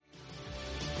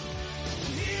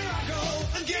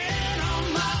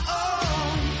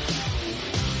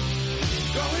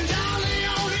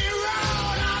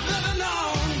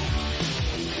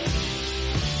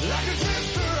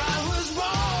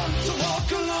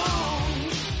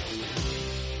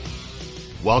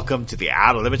Welcome to the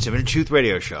Outer Limits of Inner Truth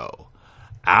Radio Show.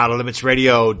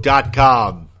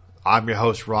 OuterLimitsRadio.com. I'm your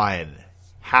host, Ryan.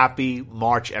 Happy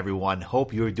March, everyone.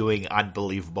 Hope you're doing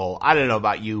unbelievable. I don't know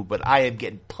about you, but I am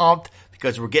getting pumped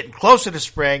because we're getting closer to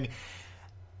spring.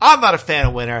 I'm not a fan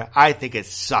of winter. I think it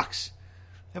sucks.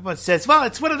 Everyone says, well,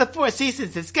 it's one of the four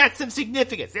seasons. It's got some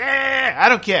significance. I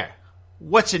don't care.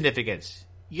 What significance?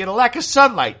 You get a lack of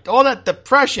sunlight, all that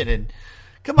depression, and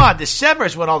come on, December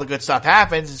is when all the good stuff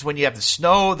happens. It's when you have the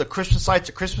snow, the Christmas lights,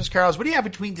 the Christmas carols. What do you have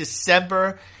between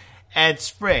December and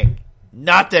spring?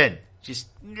 Nothing. Just,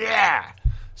 yeah.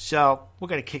 So we're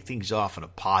going to kick things off on a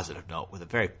positive note with a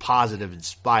very positive,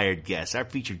 inspired guest. Our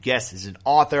featured guest is an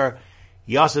author.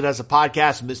 He also does a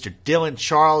podcast with Mr. Dylan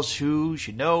Charles, who you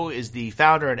should know is the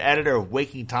founder and editor of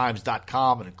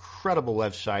WakingTimes.com, an incredible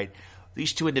website.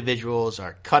 These two individuals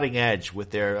are cutting edge with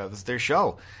their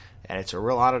show. And it's a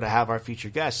real honor to have our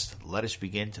featured guest. Let us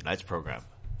begin tonight's program.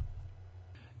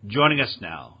 Joining us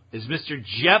now is Mr.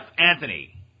 Jeff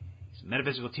Anthony. He's a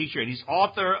metaphysical teacher, and he's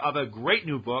author of a great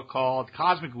new book called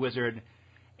Cosmic Wizard,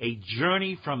 A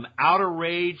Journey from Outer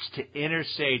Rage to Inner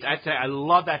Sage. I'd say I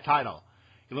love that title.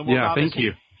 You learn more about thank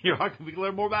you. You're welcome. We can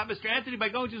learn more about Mr. Anthony by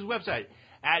going to his website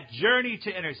at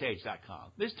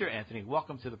journeytoinnersage.com. Mr. Anthony,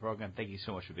 welcome to the program. Thank you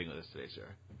so much for being with us today, sir.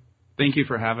 Thank you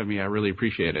for having me. I really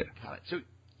appreciate it. Got it. So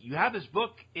you have this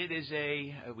book. It is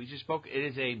it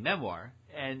is a memoir,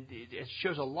 and it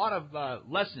shows a lot of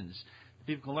lessons that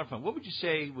people can learn from. What would you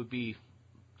say would be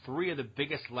three of the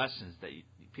biggest lessons that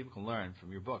people can learn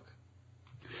from your book?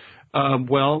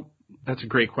 Well, that's a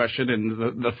great question.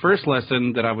 And the first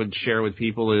lesson that I would share with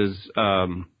people is,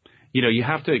 you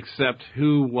have to accept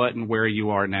who, what, and where you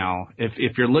are now.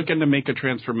 If you're looking to make a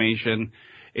transformation,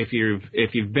 if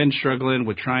you've been struggling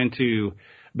with trying to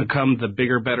become the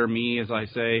bigger, better me, as I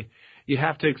say, you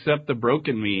have to accept the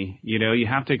broken me. You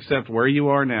have to accept where you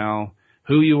are now,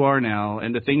 who you are now,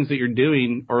 and the things that you're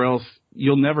doing, or else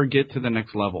you'll never get to the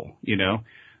next level,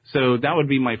 So that would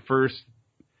be my first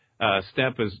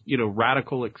step is,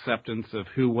 radical acceptance of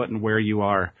who, what, and where you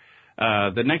are.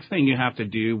 The next thing you have to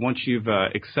do once you've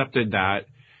accepted that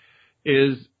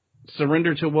is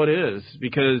surrender to what is,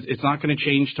 because it's not going to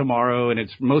change tomorrow, and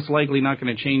it's most likely not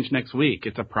going to change next week.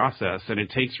 It's a process, and it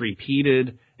takes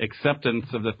repeated acceptance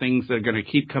of the things that are going to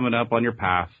keep coming up on your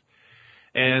path.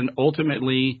 And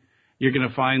ultimately, you're going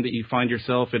to find that you find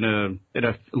yourself in a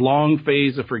long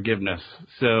phase of forgiveness.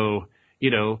 So,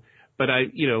 but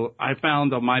I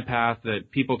found on my path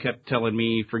that people kept telling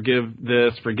me, forgive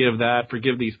this, forgive that,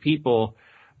 forgive these people.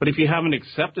 But if you haven't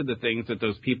accepted the things that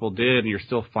those people did and you're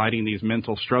still fighting these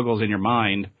mental struggles in your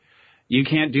mind, you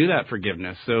can't do that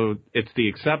forgiveness. So it's the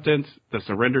acceptance, the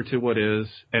surrender to what is,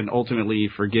 and ultimately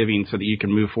forgiving so that you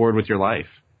can move forward with your life.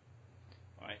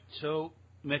 All right. So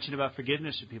you mentioned about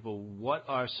forgiveness to people. What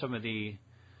are some of the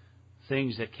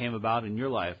things that came about in your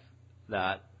life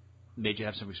that made you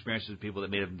have some experiences with people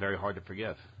that made it very hard to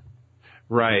forgive?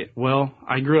 Right. Well,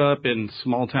 I grew up in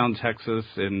small town Texas,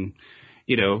 and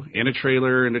in a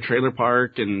trailer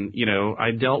park. And,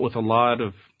 I dealt with a lot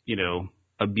of,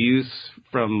 abuse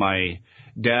from my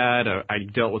dad. I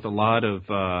dealt with a lot of,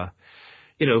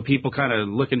 people kind of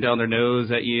looking down their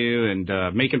nose at you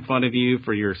and making fun of you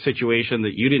for your situation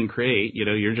that you didn't create.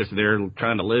 You're just there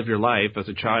trying to live your life as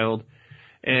a child.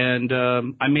 And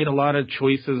I made a lot of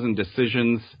choices and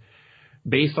decisions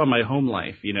based on my home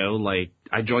life, like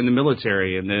I joined the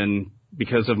military, and then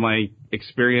because of my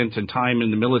experience and time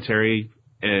in the military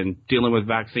and dealing with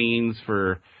vaccines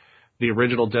for the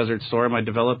original Desert Storm, I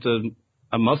developed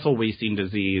a muscle wasting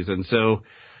disease. And so,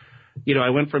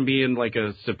 I went from being like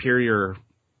a superior,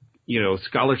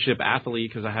 scholarship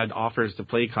athlete because I had offers to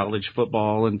play college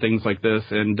football and things like this,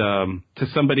 and to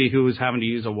somebody who was having to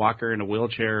use a walker and a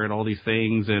wheelchair and all these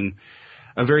things in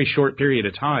a very short period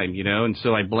of time, And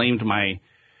so I blamed my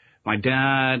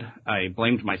dad. I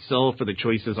blamed myself for the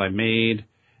choices I made.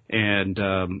 And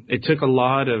it took a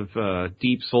lot of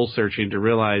deep soul searching to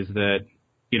realize that,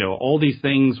 all these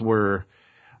things were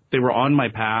on my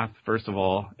path, first of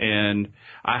all, and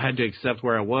I had to accept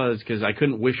where I was because I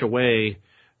couldn't wish away,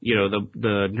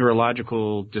 the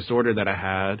neurological disorder that I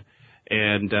had.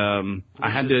 And I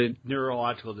had to...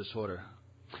 Neurological disorder.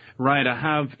 Right.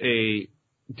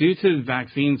 Due to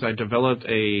vaccines, I developed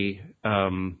it's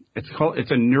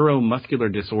a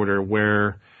neuromuscular disorder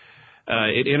where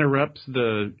it interrupts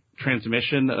the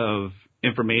transmission of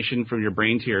information from your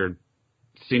brain to your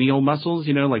senial muscles,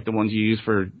 like the ones you use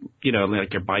for,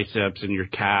 like your biceps and your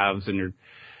calves and your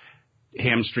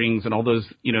hamstrings and all those,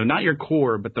 not your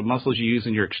core, but the muscles you use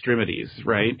in your extremities,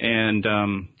 right? And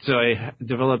so I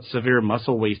developed severe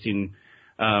muscle wasting,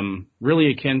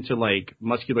 really akin to like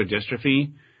muscular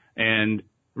dystrophy. And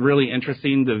really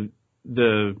interesting.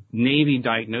 The Navy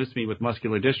diagnosed me with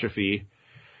muscular dystrophy,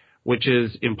 which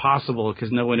is impossible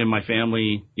because no one in my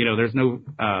family, there's no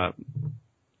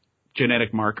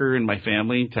genetic marker in my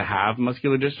family to have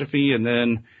muscular dystrophy. And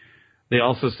then they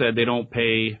also said they don't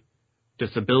pay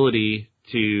disability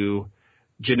to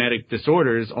genetic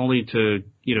disorders, only to,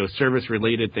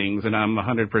 service-related things. And I'm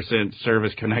 100%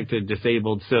 service-connected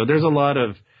disabled. So there's a lot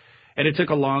of, and it took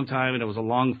a long time, and it was a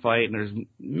long fight, and there's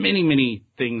many, many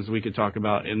things we could talk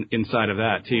about inside of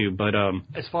that, too. But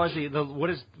as far as would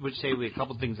you say a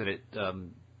couple of things that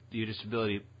your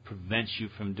disability prevents you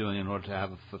from doing in order to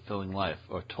have a fulfilling life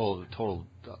or total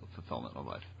fulfillment of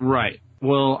life? Right.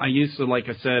 Well, I used to, like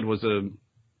I said, was a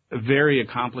very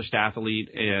accomplished athlete,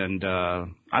 and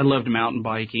I loved mountain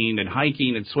biking and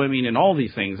hiking and swimming and all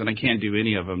these things, and I can't do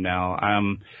any of them now.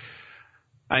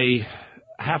 I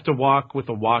have to walk with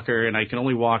a walker, and I can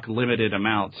only walk limited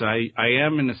amounts. I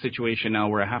am in a situation now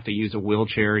where I have to use a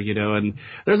wheelchair, and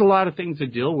there's a lot of things to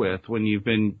deal with when you've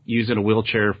been using a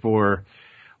wheelchair for,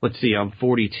 let's see, I'm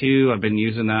 42. I've been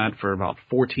using that for about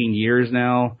 14 years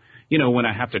now. When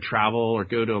I have to travel or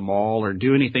go to a mall or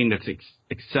do anything that's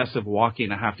excessive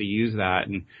walking, I have to use that.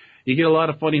 And you get a lot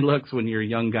of funny looks when you're a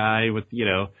young guy with,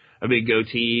 a big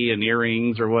goatee and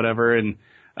earrings or whatever. And,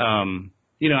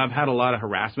 I've had a lot of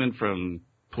harassment from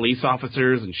police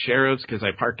officers and sheriffs because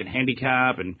I park in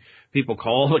handicap, and people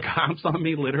call the cops on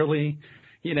me literally,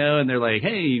 and they're like,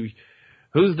 hey,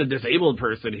 who's the disabled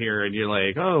person here? And you're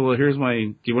like, oh, well, here's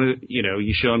do you want to,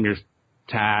 you show them your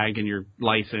tag and your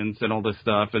license and all this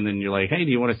stuff, and then you're like, hey,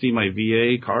 do you want to see my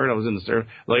VA card? I was in the service.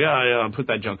 Like, oh, yeah, put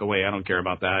that junk away. I don't care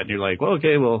about that. And you're like, well,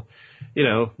 okay, well,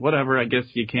 whatever. I guess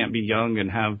you can't be young and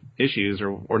have issues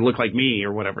or look like me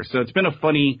or whatever. So it's been a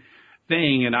funny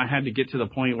thing, and I had to get to the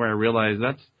point where I realized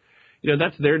that's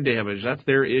their damage. That's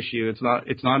their issue.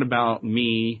 It's not about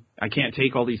me. I can't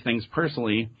take all these things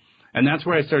personally. And that's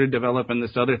where I started developing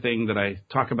this other thing that I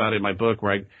talk about in my book,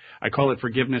 where I call it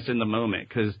forgiveness in the moment,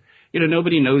 because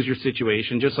nobody knows your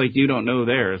situation, just like you don't know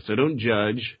theirs. So don't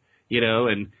judge,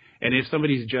 and if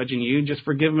somebody's judging you, just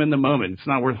forgive them in the moment. It's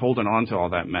not worth holding on to all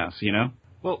that mess,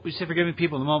 Well, we say forgiving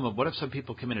people in the moment. What if some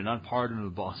people commit an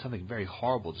unpardonable, something very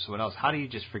horrible to someone else? How do you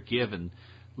just forgive and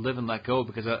live and let go?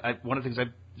 Because one of the things I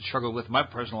struggle with in my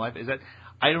personal life is that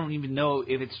I don't even know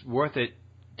if it's worth it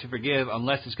to forgive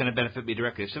unless it's going to benefit me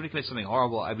directly. If somebody commits something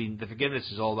horrible, I mean, the forgiveness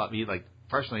is all about me, like,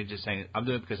 personally just saying, I'm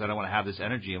doing it because I don't want to have this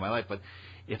energy in my life. But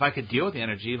if I could deal with the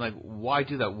energy, like, why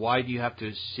do that? Why do you have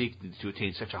to seek to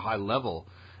attain such a high level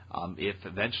if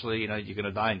eventually, you're going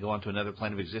to die and go on to another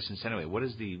plane of existence anyway? What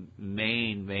is the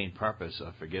main purpose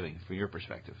of forgiving from your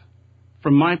perspective?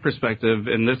 From my perspective,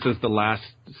 and this is the last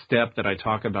step that I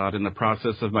talk about in the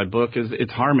process of my book, is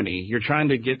it's harmony. You're trying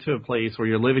to get to a place where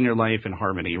you're living your life in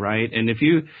harmony, right? And if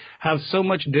you have so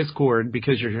much discord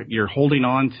because you're holding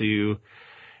on to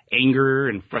anger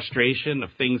and frustration of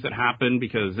things that happen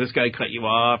because this guy cut you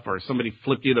off or somebody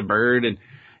flipped you the bird, and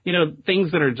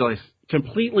things that are just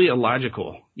completely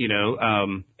illogical,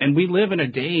 and we live in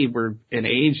an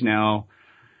age now.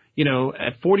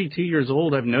 At 42 years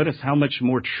old, I've noticed how much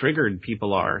more triggered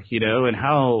people are, and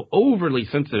how overly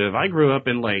sensitive. I grew up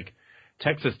in like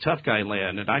Texas tough guy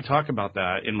land, and I talk about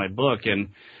that in my book. And,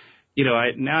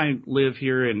 I live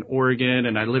here in Oregon,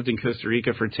 and I lived in Costa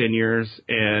Rica for 10 years,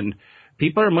 and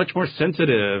people are much more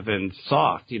sensitive and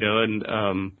soft,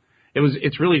 and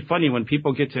it's really funny when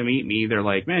people get to meet me. They're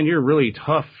like, man, you're a really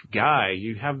tough guy.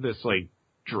 You have this like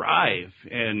drive,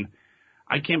 and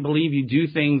I can't believe you do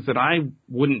things that I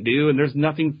wouldn't do, and there's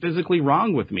nothing physically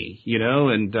wrong with me,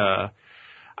 and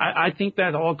I think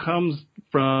that all comes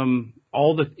from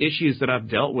all the issues that I've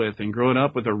dealt with and growing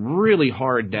up with a really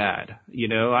hard dad,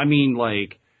 I mean,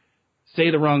 like,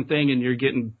 say the wrong thing and you're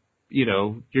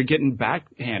getting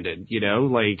backhanded,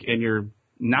 and you're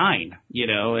 9,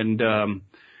 and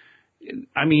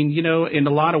I mean, in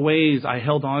a lot of ways, I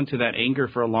held on to that anger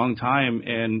for a long time.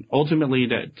 And ultimately,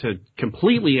 to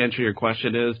completely answer your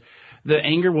question, is the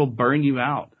anger will burn you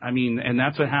out. I mean, and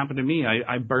that's what happened to me.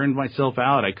 I burned myself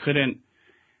out. I couldn't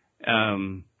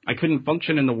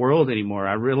function in the world anymore.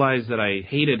 I realized that I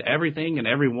hated everything and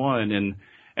everyone,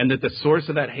 and that the source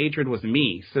of that hatred was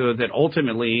me. So that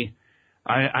ultimately,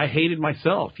 I hated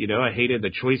myself. I hated the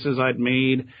choices I'd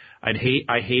made. I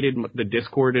hated the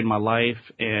discord in my life,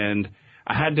 and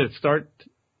I had to start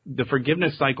the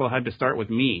forgiveness cycle. Had to start with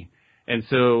me. And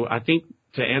so I think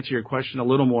to answer your question a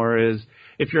little more is,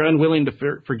 if you're unwilling to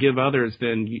forgive others,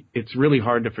 then it's really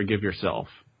hard to forgive yourself.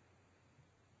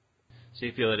 So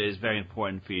you feel it is very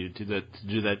important for you to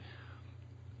do that.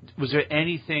 Was there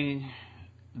anything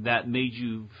that made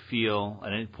you feel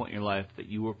at any point in your life that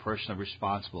you were personally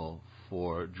responsible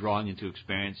for drawing into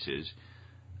experiences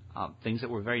things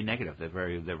that were very negative, that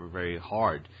were very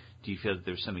hard. Do you feel that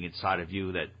there's something inside of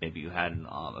you that maybe you had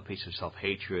a piece of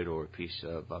self-hatred or a piece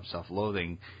of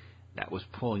self-loathing that was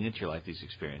pulling into your life these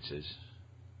experiences?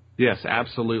 Yes,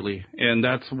 absolutely. And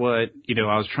that's what,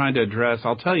 I was trying to address.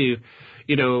 I'll tell you,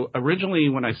 originally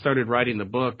when I started writing the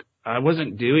book, I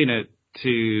wasn't doing it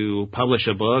to publish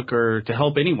a book or to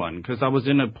help anyone, because I was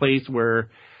in a place where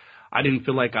I didn't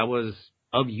feel like I was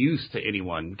of use to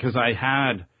anyone, because I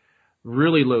had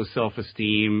really low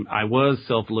self-esteem. I was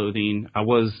self-loathing. I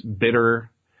was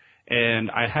bitter. And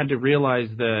I had to realize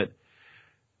that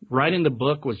writing the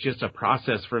book was just a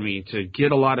process for me to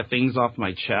get a lot of things off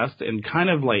my chest and kind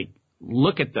of like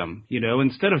look at them,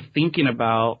 instead of thinking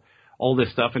about all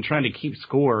this stuff and trying to keep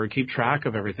score or keep track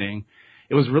of everything.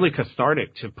 It was really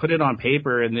cathartic to put it on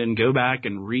paper and then go back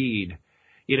and read,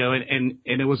 and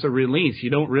it was a release. You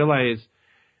don't realize,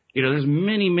 there's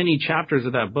many, many chapters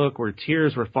of that book where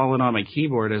tears were falling on my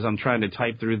keyboard as I'm trying to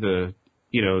type through the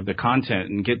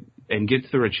content and get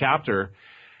through a chapter.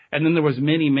 And then there was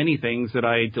many, many things that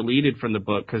I deleted from the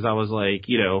book because I was like,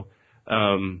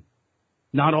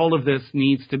 not all of this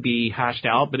needs to be hashed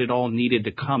out, but it all needed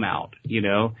to come out,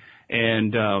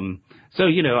 And so,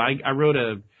 I wrote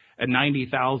a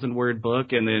 90,000 word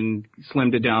book and then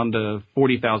slimmed it down to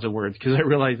 40,000 words because I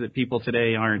realized that people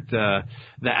today aren't the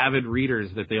avid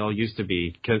readers that they all used to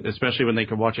be, especially when they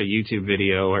could watch a YouTube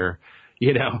video or,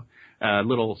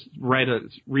 read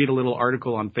a little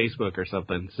article on Facebook or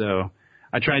something. So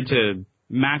I tried to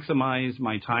maximize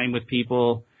my time with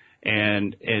people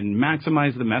and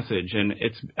maximize the message. And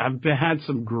I've had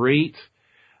some great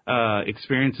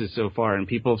experiences so far, and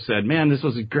people have said, man, this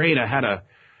was great. I had a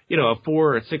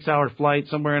 4 or 6 hour flight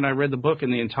somewhere and I read the book in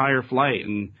the entire flight,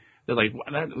 and they're like, wow,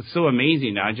 that was so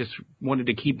amazing. I just wanted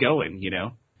to keep going,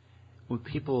 When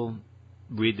people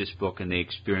read this book and they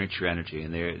experience your energy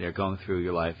and they're going through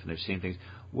your life and they're seeing things,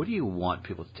 what do you want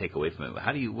people to take away from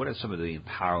it? What are some of the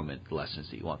empowerment lessons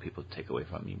that you want people to take away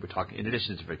from it? I mean, we're talking, in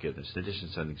addition to forgiveness, in addition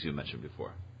to some things you mentioned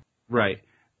before. Right.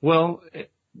 Well,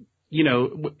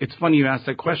 it's funny you asked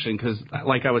that question because,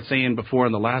 like I was saying before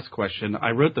in the last question, I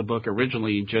wrote the book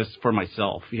originally just for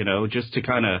myself, just to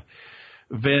kind of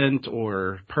vent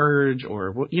or purge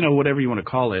or, whatever you want to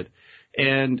call it.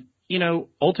 And,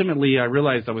 ultimately I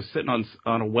realized I was sitting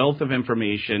on a wealth of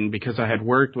information because I had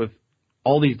worked with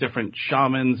all these different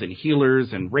shamans and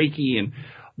healers and Reiki, and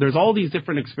there's all these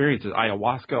different experiences,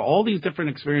 ayahuasca, all these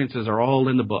different experiences are all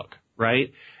in the book,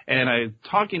 right? And I'm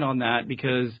talking on that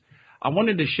because I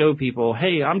wanted to show people,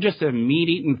 hey, I'm just a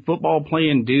meat-eating,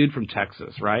 football-playing dude from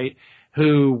Texas, right,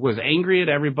 who was angry at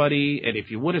everybody, and if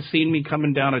you would have seen me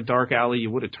coming down a dark alley, you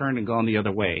would have turned and gone the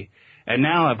other way. And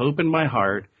now I've opened my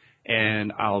heart,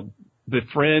 and I'll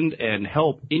befriend and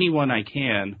help anyone I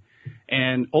can.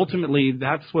 And ultimately,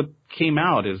 that's what came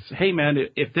out is, hey, man,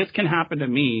 if this can happen to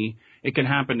me, it can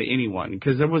happen to anyone.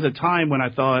 Because there was a time when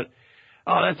I thought,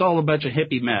 oh, that's all a bunch of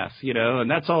hippie mess, and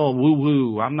that's all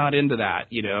woo-woo. I'm not into that,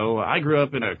 I grew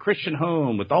up in a Christian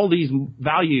home with all these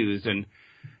values. And,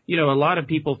 a lot of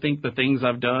people think the things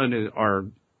I've done are,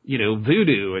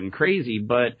 voodoo and crazy.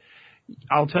 But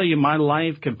I'll tell you, my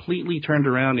life completely turned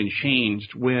around and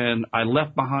changed when I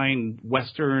left behind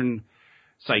Western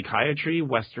psychiatry,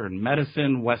 Western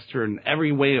medicine, Western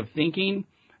every way of thinking.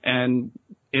 And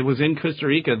it was in Costa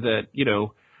Rica that, it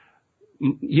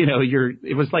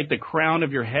was like the crown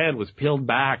of your head was peeled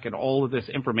back and all of this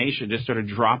information just started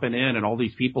dropping in and all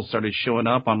these people started showing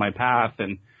up on my path.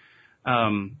 And,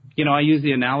 I use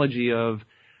the analogy of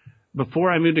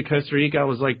before I moved to Costa Rica, I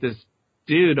was like this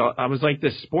dude, I was like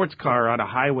this sports car on a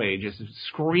highway just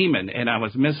screaming, and I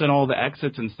was missing all the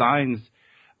exits and signs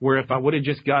where if I would have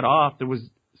just got off, there was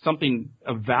something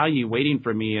of value waiting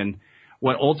for me. And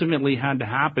what ultimately had to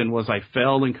happen was I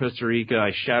fell in Costa Rica.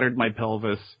 I shattered my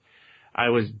pelvis. I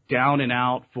was down and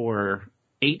out for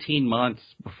 18 months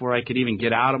before I could even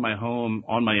get out of my home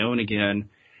on my own again.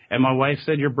 And my wife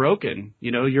said, you're broken,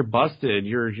 you're busted,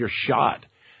 you're shot,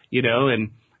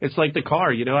 and it's like the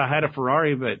car, I had a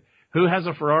Ferrari, but who has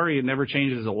a Ferrari and never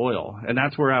changes the oil? And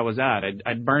that's where I was at.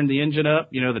 I'd burned the engine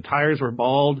up, the tires were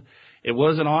bald. It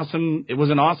was an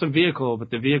awesome vehicle,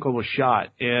 but the vehicle was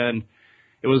shot. And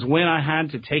it was when I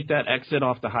had to take that exit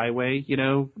off the highway,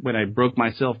 when I broke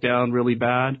myself down really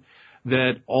bad,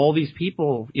 that all these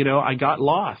people, I got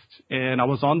lost and I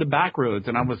was on the back roads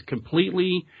and I was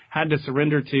completely had to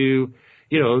surrender to,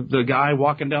 the guy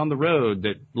walking down the road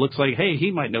that looks like, hey,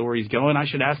 he might know where he's going. I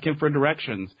should ask him for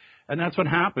directions. And that's what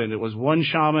happened. It was one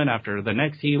shaman after the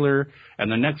next healer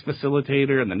and the next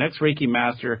facilitator and the next Reiki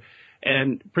master.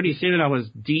 And pretty soon I was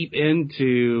deep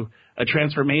into a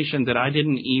transformation that I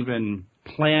didn't even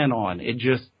plan on. It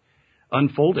just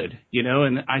unfolded,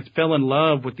 and I fell in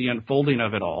love with the unfolding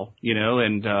of it all,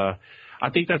 and I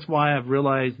think that's why I've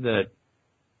realized that,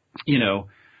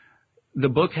 the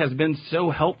book has been so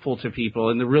helpful to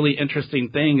people. And the really interesting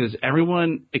thing is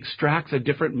everyone extracts a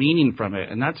different meaning from it.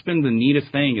 And that's been the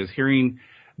neatest thing, is hearing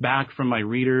back from my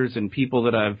readers and people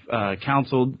that I've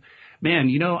counseled. Man,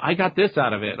 I got this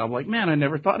out of it. I'm like, man, I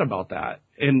never thought about that.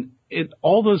 And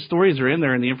all those stories are in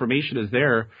there and the information is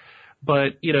there.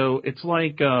 But, it's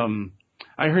like,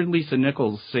 I heard Lisa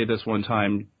Nichols say this one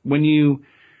time. When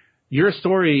your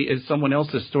story is someone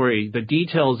else's story, the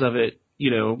details of it,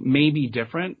 may be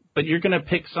different, but you're going to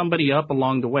pick somebody up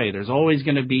along the way. There's always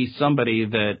going to be somebody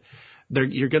that they're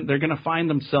going to find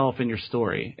themselves in your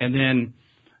story. And then,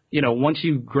 once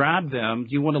you grab them,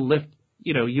 you want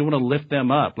to lift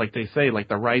them up. Like they say, like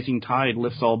the rising tide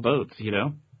lifts all boats,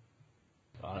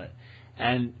 Got it.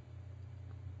 And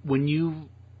what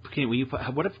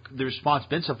have the response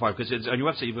been so far? Because on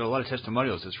your website, you've got a lot of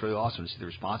testimonials. It's really awesome to see the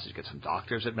responses. You get some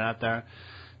doctors that have been out there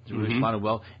that responded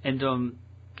well. And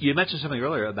you mentioned something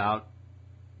earlier about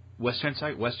Western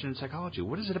psychology.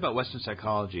 What is it about Western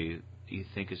psychology you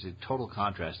think is a total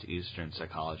contrast to Eastern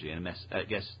psychology, and I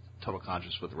guess total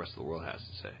contrast to what the rest of the world has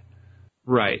to say?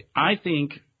 Right. I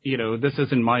think, this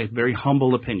is in my very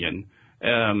humble opinion.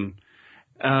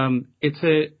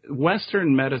 It's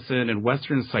Western medicine and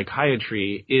Western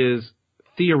psychiatry is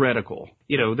theoretical.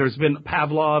 There's been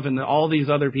Pavlov and all these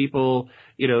other people,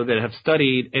 that have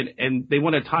studied and they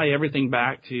want to tie everything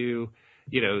back to,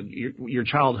 your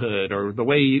childhood or the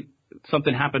way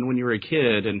something happened when you were a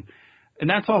kid. And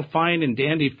that's all fine and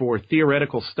dandy for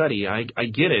theoretical study. I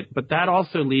get it. But that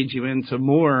also leads you into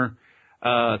more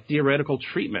theoretical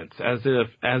treatments,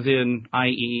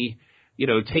 i.e.,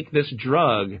 take this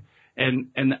drug.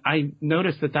 And I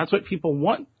noticed that that's what people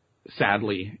want,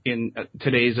 sadly, in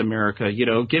today's America.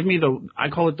 Give me I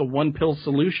call it the one pill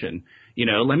solution.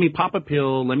 Let me pop a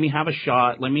pill, let me have a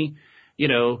shot, let me,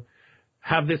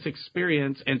 have this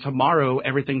experience, and tomorrow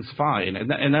everything's fine.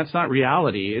 And that's not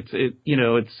reality. It's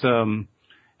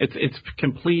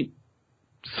complete.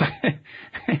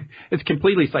 It's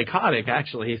completely psychotic,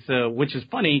 actually. So, which is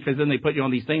funny because then they put you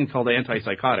on these things called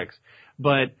antipsychotics.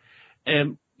 But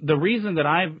the reason that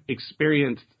I've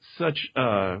experienced such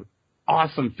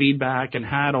awesome feedback and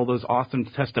had all those awesome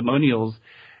testimonials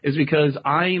is because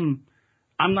I'm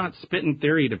not spitting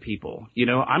theory to people.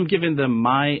 I'm giving them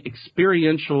my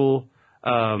experiential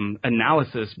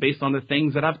analysis based on the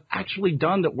things that I've actually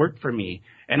done that worked for me.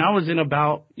 And I was in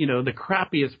about, the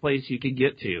crappiest place you could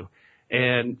get to.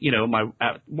 And,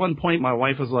 at one point my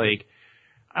wife was like,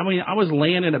 I was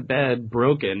laying in a bed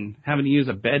broken, having to use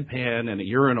a bedpan and a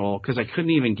urinal because I couldn't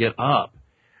even get up.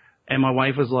 And my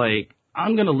wife was like,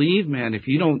 I'm going to leave, man, if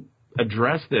you don't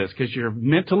address this, because you're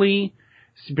mentally,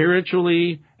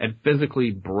 spiritually, and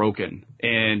physically broken.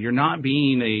 And you're not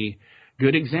being a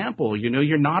good example.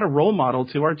 You're not a role model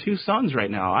to our two sons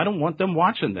right now. I don't want them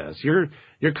watching this. You're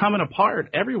coming apart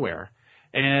everywhere.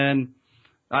 And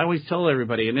I always tell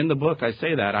everybody, and in the book I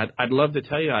say that, I'd love to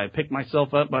tell you I picked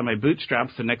myself up by my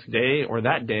bootstraps the next day or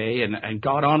that day and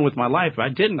got on with my life. I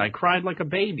didn't. I cried like a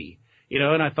baby,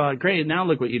 and I thought, great, now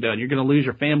look what you've done. You're going to lose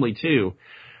your family too.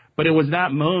 But it was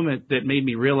that moment that made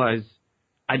me realize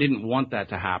I didn't want that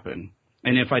to happen.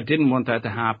 And if I didn't want that to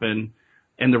happen,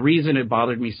 and the reason it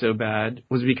bothered me so bad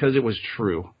was because it was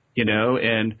true,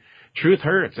 and truth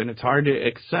hurts and it's hard to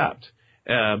accept.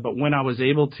 But when I was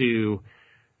able to,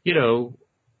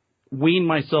 wean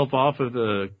myself off of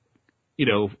the,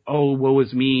 oh, woe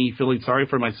is me, feeling sorry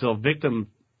for myself victim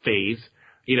phase,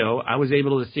 I was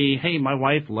able to see, hey, my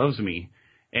wife loves me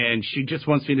and she just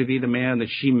wants me to be the man that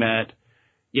she met,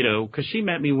 because she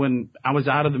met me when I was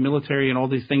out of the military and all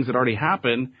these things had already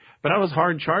happened, but I was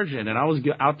hard charging and I was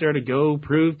out there to go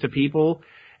prove to people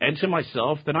and to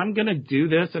myself that I'm going to do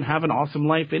this and have an awesome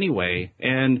life anyway.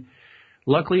 And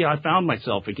luckily I found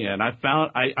myself again.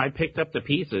 I picked up the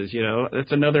pieces,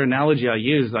 That's another analogy I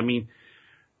use. I mean,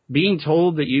 being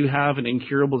told that you have an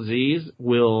incurable disease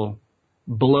will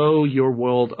blow your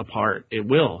world apart. It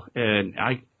will. And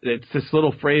it's this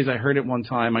little phrase, I heard it one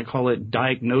time. I call it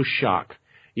diagnose shock.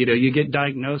 You get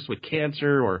diagnosed with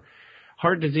cancer or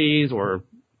heart disease or,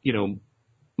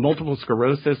 multiple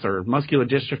sclerosis or muscular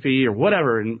dystrophy or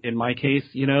whatever in my case,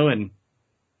 and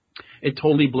it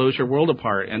totally blows your world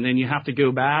apart. And then you have to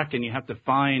go back and you have to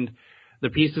find the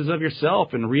pieces of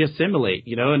yourself and reassimilate,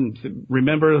 and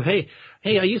remember, hey,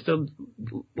 I used to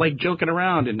like joking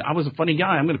around and I was a funny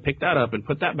guy. I'm going to pick that up and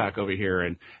put that back over here.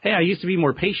 And hey, I used to be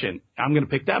more patient. I'm going to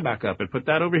pick that back up and put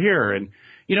that over here. And,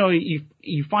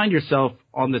 you find yourself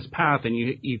on this path and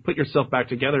you put yourself back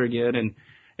together again,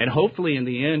 and hopefully in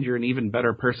the end you're an even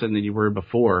better person than you were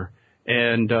before.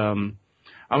 And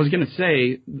I was going to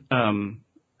say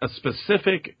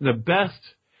the best.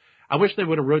 I wish they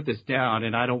would have wrote this down,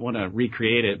 and I don't want to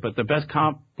recreate it, but the best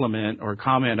compliment or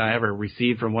comment I ever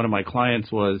received from one of my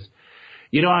clients was,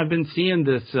 I've been seeing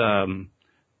this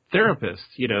therapist,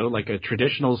 like a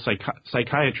traditional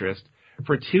psychiatrist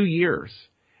for 2 years.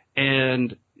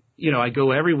 And, I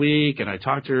go every week and I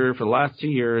talk to her for the last 2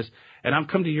 years, and I've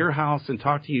come to your house and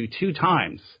talked to you 2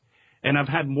 times. And I've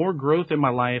had more growth in my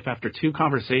life after 2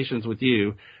 conversations with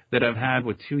you that I've had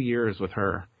with 2 years with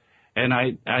her. And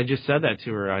I just said that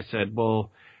to her. I said,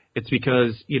 well, it's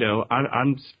because,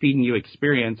 I'm feeding you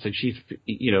experience, and she's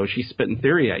spitting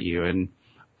theory at you. And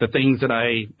the things that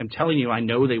I am telling you, I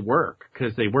know they work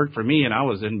because they worked for me, and I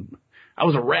was a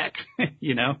wreck, I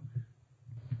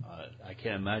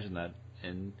can't imagine that.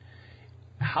 And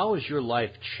how has your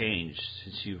life changed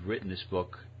since you've written this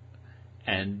book?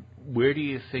 And where do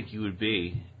you think you would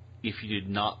be if you did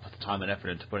not put the time and effort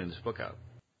into putting this book out?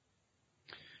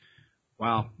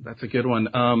 Wow, that's a good one.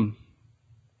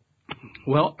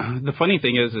 Well, the funny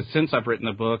thing is since I've written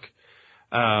the book,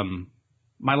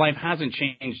 my life hasn't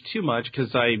changed too much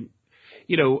because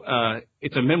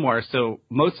it's a memoir, so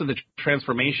most of the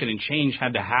transformation and change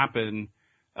had to happen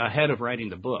ahead of writing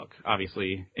the book,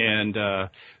 obviously. And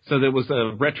so there was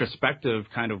a retrospective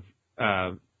kind of,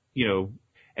 and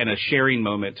a sharing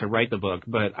moment to write the book.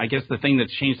 But I guess the thing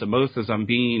that's changed the most is I'm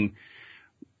being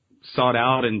sought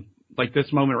out, and like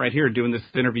this moment right here, doing this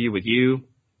interview with you.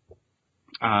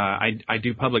 I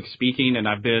do public speaking, and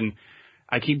I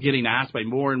keep getting asked by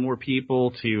more and more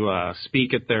people to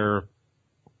speak at their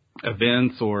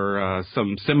events or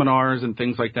some seminars and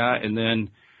things like that. And then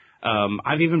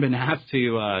I've even been asked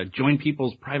to join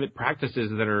people's private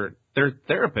practices they're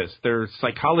therapists, they're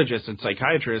psychologists and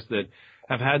psychiatrists that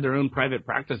have had their own private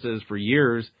practices for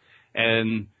years.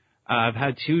 And I've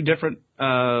had 2 different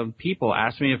people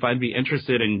ask me if I'd be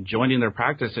interested in joining their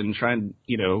practice and trying,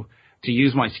 to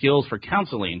use my skills for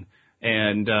counseling.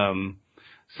 And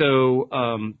so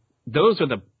those are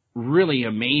the really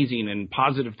amazing and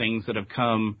positive things that have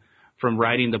come from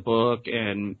writing the book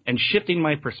and shifting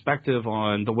my perspective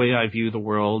on the way I view the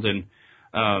world. And,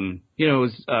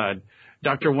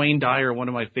 Dr. Wayne Dyer, one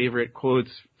of my favorite quotes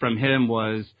from him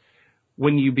was,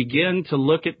 when you begin to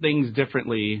look at things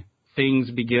differently,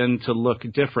 things begin to look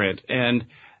different. And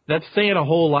that's saying a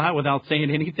whole lot without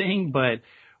saying anything. But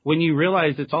when you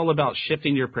realize it's all about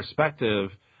shifting your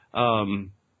perspective,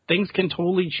 things can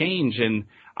totally change. And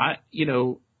I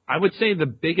would say the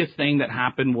biggest thing that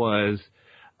happened was,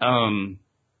 a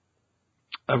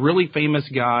really famous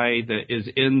guy that is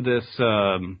in this,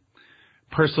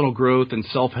 personal growth and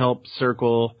self-help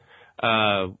circle,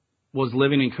 was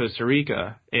living in Costa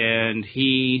Rica, and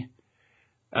he's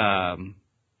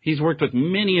worked with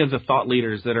many of the thought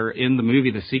leaders that are in the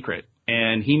movie The Secret.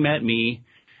 And he met me,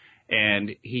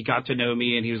 and he got to know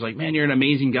me, and he was like, man, you're an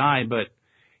amazing guy, but,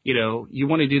 you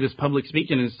want to do this public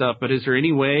speaking and stuff, but is there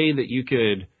any way that you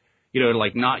could,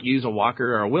 not use a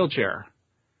walker or a wheelchair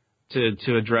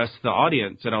to address the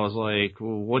audience? And I was like,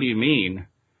 well, what do you mean?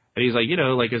 And he's like,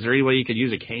 is there any way you could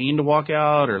use a cane to walk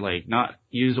out, or not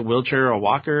use a wheelchair or a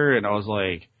walker? And I was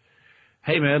like,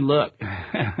 hey man, look,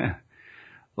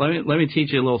 let me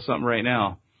teach you a little something right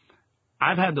now.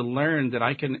 I've had to learn that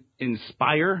I can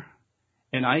inspire,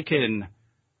 and I can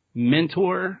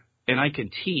mentor, and I can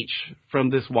teach from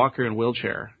this walker and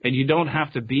wheelchair. And you don't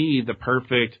have to be the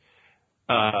perfect,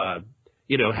 have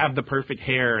the perfect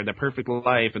hair and the perfect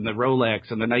life and the Rolex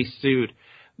and the nice suit.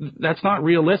 That's not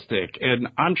realistic. And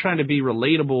I'm trying to be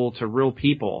relatable to real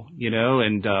people,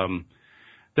 and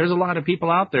there's a lot of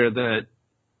people out there that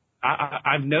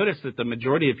I've noticed that the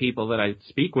majority of people that I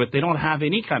speak with, they don't have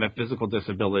any kind of physical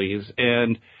disabilities.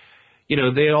 And,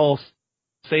 they all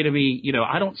say to me,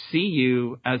 I don't see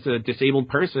you as a disabled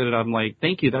person. And I'm like,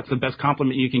 thank you. That's the best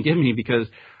compliment you can give me, because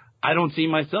I don't see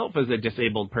myself as a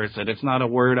disabled person. It's not a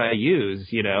word I use,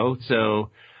 so,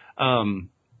 and,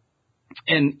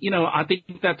 I think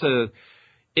that's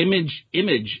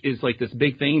image is like this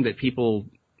big thing that people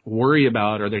worry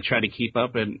about, or they try to keep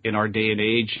up in our day and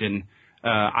age. And,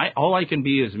 all I can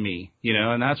be is me,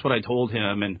 and that's what I told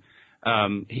him. And,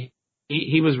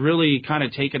 he was really kind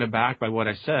of taken aback by what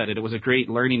I said. And it was a great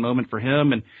learning moment for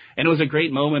him. And it was a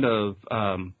great moment of,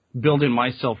 building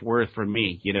my self-worth for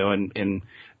me, and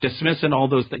dismissing all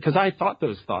those things. 'Cause I thought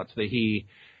those thoughts that he,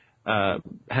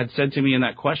 had said to me in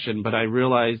that question, but I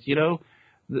realized,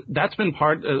 that's been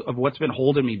part of what's been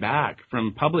holding me back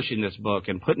from publishing this book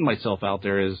and putting myself out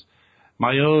there, is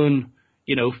my own,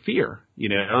 fear,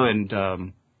 and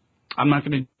I'm not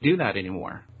going to do that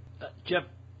anymore. Jeff,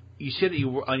 you said that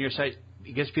you on your site,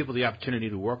 it gives people the opportunity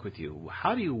to work with you.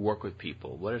 How do you work with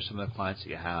people? What are some of the clients that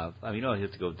you have? I mean, you don't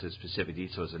have to go into specific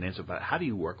details and answer, but how do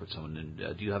you work with someone?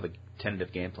 And do you have a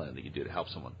tentative game plan that you do to help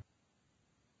someone?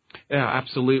 Yeah,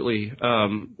 absolutely.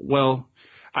 Well,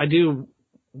 I do.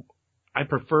 I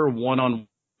prefer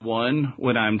one-on-one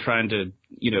when I'm trying to,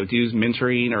 do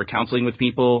mentoring or counseling with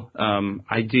people.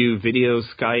 I do video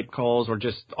Skype calls or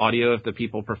just audio if the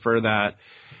people prefer that.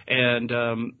 And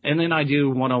then I do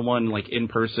one-on-one, like in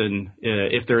person,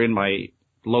 if they're in my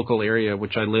local area,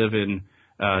 which I live in,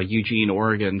 Eugene,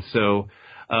 Oregon. So,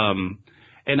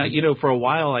 for a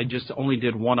while I just only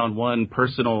did one-on-one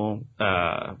personal,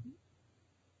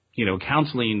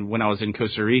 counseling when I was in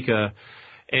Costa Rica.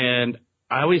 And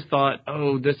I always thought,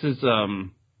 this is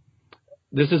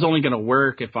only going to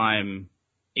work if I'm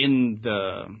in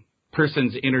the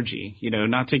person's energy,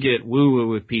 not to get woo-woo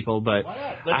with people, but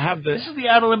I have this. This is the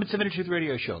Outer Limits of Inner Truth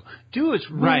Radio Show. Do as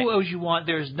woo-woo as you want.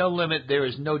 There is no limit. There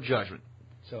is no judgment.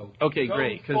 So okay,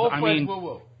 great. Because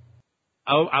woo-woo.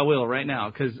 Oh, I will right now.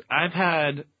 Because I've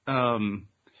had,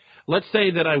 let's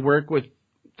say that I work with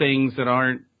things that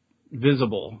aren't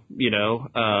visible.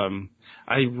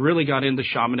 I really got into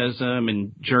shamanism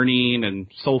and journeying and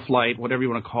soul flight, whatever you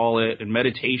want to call it, and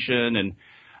meditation and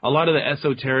a lot of the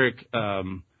esoteric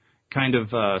kind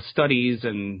of studies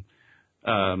and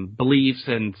beliefs.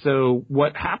 And so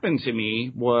what happened to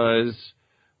me was,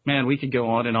 man, we could go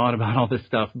on and on about all this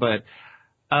stuff, but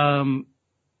I'm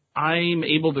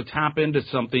able to tap into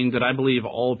something that I believe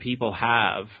all people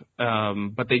have,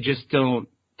 but they just don't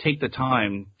take the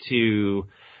time to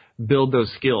build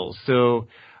those skills. So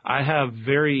I have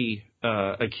very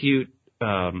acute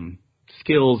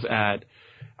skills at,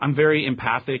 I'm very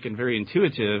empathic and very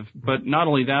intuitive, but not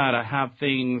only that, I have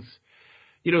things,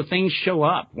 things show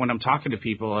up when I'm talking to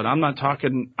people, and I'm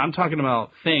talking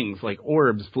about things like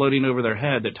orbs floating over their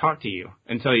head that talk to you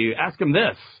and tell you, ask them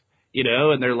this,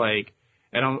 and they're like,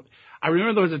 I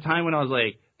remember there was a time when I was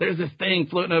like, there's this thing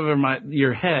floating over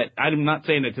your head. I'm not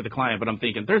saying it to the client, but I'm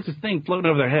thinking, there's this thing floating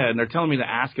over their head, and they're telling me to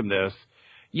ask them this.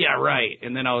 Yeah, right.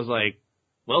 And then I was like,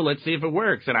 well, let's see if it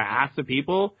works. And I asked the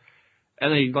people,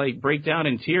 and they like break down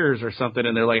in tears or something,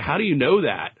 and they're like, how do you know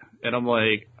that? And I'm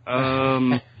like,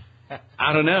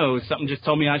 I don't know. Something just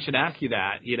told me I should ask you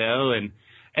that,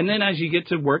 and then as you get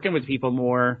to working with people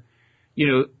more,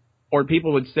 or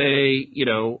people would say,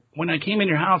 when I came in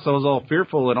your house, I was all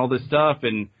fearful and all this stuff.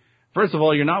 And first of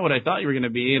all, you're not what I thought you were going to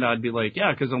be. And I'd be like,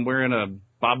 yeah, because I'm wearing a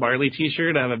Bob Marley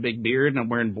t-shirt. I have a big beard and I'm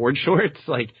wearing board shorts.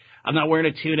 Like, I'm not wearing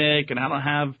a tunic and I don't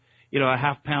have, a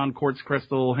half-pound quartz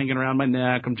crystal hanging around my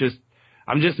neck. I'm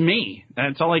just me.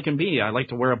 That's all I can be. I like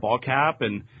to wear a ball cap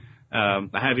and I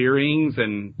have earrings,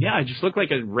 and yeah, I just look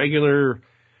like a regular.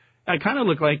 I kind of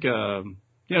look like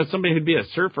somebody who'd be a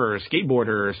surfer or a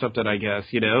skateboarder or something, I guess,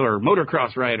 or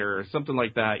motocross rider or something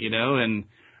like that, and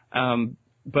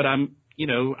but I'm,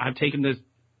 I've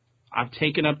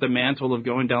taken up the mantle of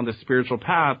going down the spiritual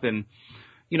path, and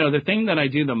the thing that I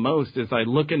do the most is I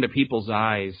look into people's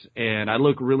eyes, and I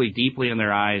look really deeply in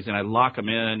their eyes, and I lock them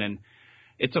in, and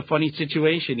it's a funny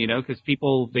situation, because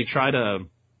people, they try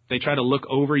to look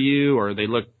over you, or they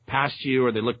look past you,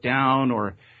 or they look down,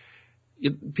 or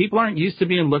people aren't used to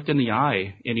being looked in the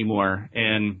eye anymore.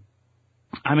 And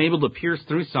I'm able to pierce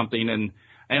through something and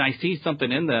I see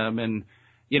something in them. And,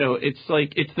 it's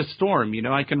like, it's the storm,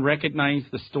 I can recognize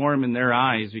the storm in their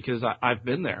eyes because I've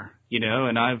been there,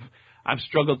 and I've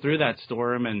struggled through that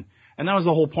storm. And that was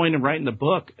the whole point of writing the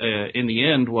book, in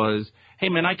the end was, hey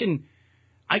man, I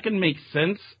can make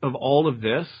sense of all of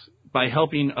this by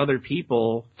helping other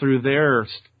people through their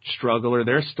struggle or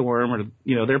their storm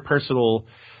or, their personal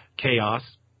chaos.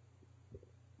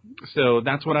 So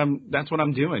that's what I'm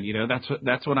doing,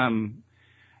 that's what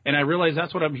and I realize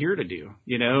that's what I'm here to do,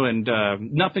 and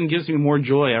nothing gives me more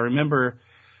joy. I remember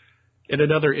in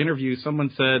another interview,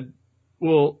 someone said,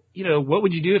 well, what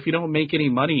would you do if you don't make any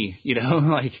money?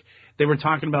 Like they were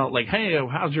talking about like, hey,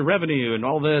 how's your revenue and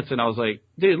all this? And I was like,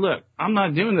 dude, look, I'm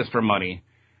not doing this for money.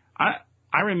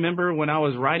 I remember when I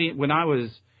was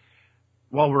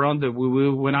while we're on the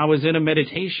woo-woo, when I was in a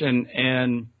meditation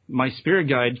and my spirit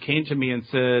guide came to me and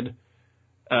said,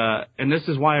 and this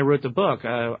is why I wrote the book.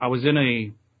 I was in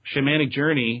a shamanic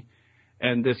journey,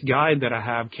 and this guide that I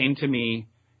have came to me,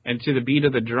 and to the beat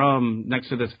of the drum next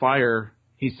to this fire,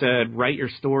 he said, write your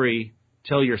story,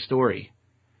 tell your story.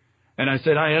 And I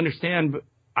said, I understand, but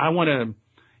I want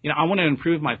to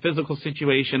improve my physical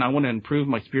situation. I want to improve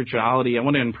my spirituality. I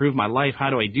want to improve my life. How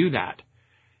do I do that?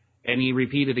 And he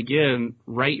repeated again,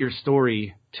 write your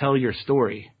story, tell your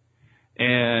story.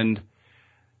 And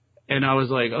And I was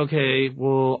like, okay,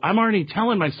 well, I'm already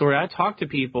telling my story. I talk to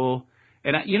people,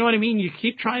 and you know what I mean? You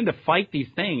keep trying to fight these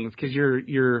things because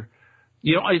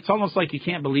it's almost like you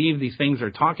can't believe these things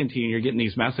are talking to you and you're getting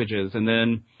these messages. And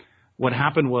then what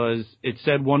happened was it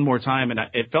said one more time, and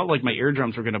it felt like my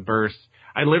eardrums were going to burst.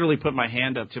 I literally put my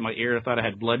hand up to my ear. I thought I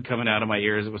had blood coming out of my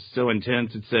ears. It was so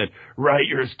intense. It said, write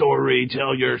your story,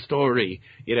 tell your story,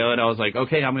 and I was like,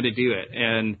 okay, I'm going to do it.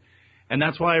 And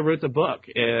that's why I wrote the book.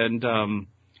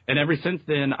 And ever since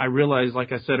then, I realized,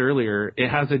 like I said earlier, it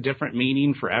has a different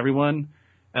meaning for everyone.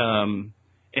 And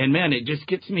man, it just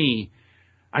gets me.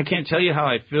 I can't tell you how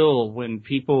I feel when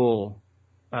people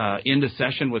end a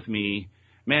session with me.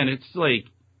 Man, it's like,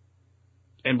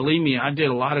 and believe me, I did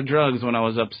a lot of drugs when I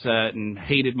was upset and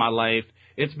hated my life.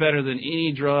 It's better than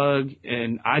any drug,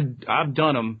 and I've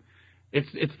done them.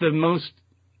 It's the most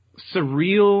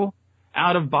surreal,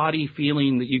 out-of-body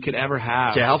feeling that you could ever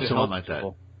have. To help someone like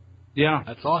that. Yeah.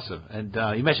 That's awesome. And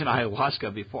you mentioned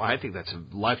ayahuasca before. I think that's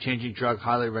a life-changing drug.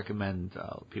 Highly recommend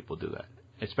people do that.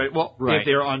 It's very, right.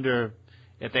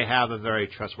 if they have a very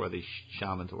trustworthy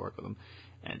shaman to work with them.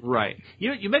 And right.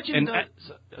 You mentioned...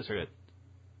 sorry, good.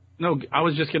 No, I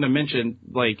was just going to mention,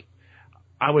 like,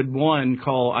 I would,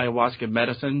 call ayahuasca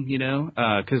medicine,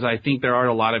 because I think there are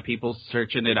a lot of people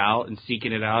searching it out and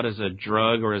seeking it out as a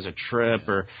drug or as a trip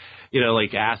or,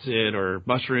 like acid or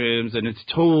mushrooms. And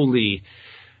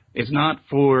it's not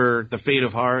for the faint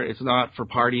of heart. It's not for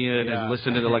partying and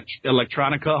listening to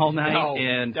electronica all night. No,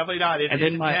 and definitely not. It's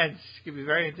intense. It can be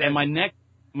very intense. And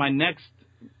my next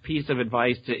piece of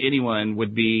advice to anyone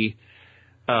would be,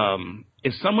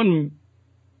 if someone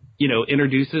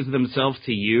introduces themselves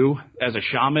to you as a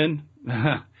shaman,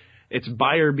 it's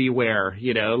buyer beware,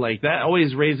 like that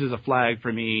always raises a flag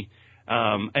for me.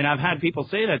 And I've had people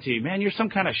say that to you, man, you're some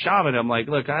kind of shaman. I'm like,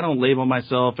 look, I don't label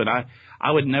myself, and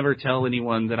I would never tell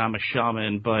anyone that I'm a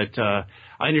shaman, but I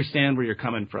understand where you're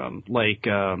coming from. Like,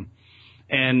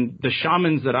 and the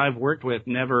shamans that I've worked with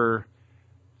never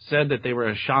said that they were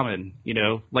a shaman,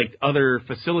 like other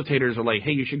facilitators are like,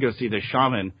 hey, you should go see this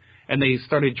shaman. And they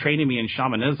started training me in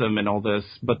shamanism and all this,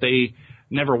 but they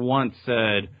never once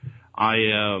said, I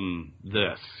am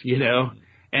this,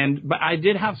 But I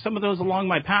did have some of those along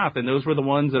my path, and those were the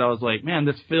ones that I was like, man,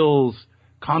 this feels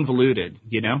convoluted,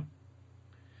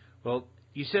 Well,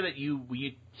 you said that when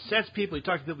you sense people, you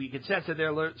talk to people, you can sense that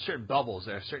there are certain bubbles,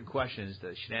 there are certain questions that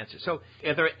you should answer. So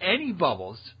if there are any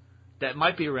bubbles that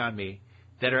might be around me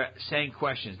that are saying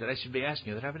questions that I should be asking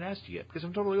you that I haven't asked you yet, because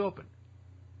I'm totally open.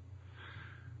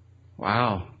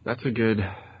 Wow, that's a good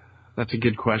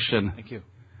question. Thank you.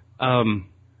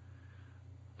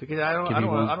 Because I don't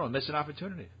want to miss an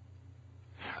opportunity.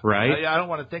 Right. I don't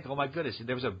want to think, oh my goodness,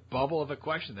 there was a bubble of a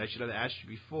question that I should have asked you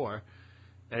before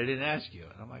that I didn't ask you.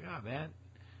 And I'm like, oh man,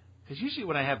 because usually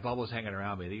when I have bubbles hanging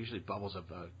around me, they're usually bubbles of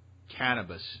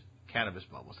cannabis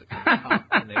bubbles that kind of pop,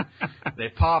 and they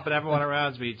pop, and everyone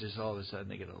around me just all of a sudden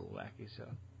they get a little wacky. So.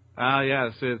 Yeah,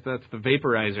 so that's the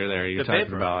vaporizer there you're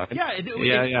talking about. Yeah,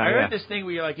 I heard this thing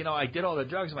where you're like, I did all the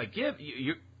drugs. I'm like,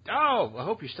 I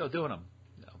hope you're still doing them.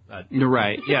 No, you're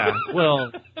right. Yeah.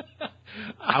 Well,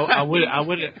 I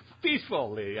would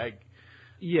peacefully.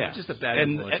 Yeah. It's just a bad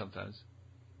influence sometimes.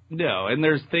 No, and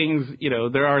there's things,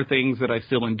 there are things that I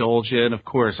still indulge in. Of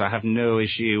course, I have no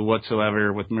issue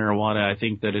whatsoever with marijuana. I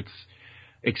think that it's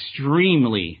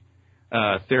extremely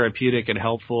therapeutic and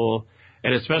helpful.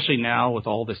 And especially now with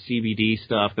all the CBD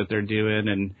stuff that they're doing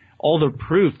and all the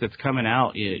proof that's coming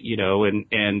out,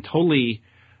 and totally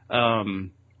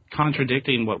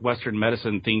contradicting what Western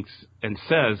medicine thinks and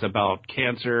says about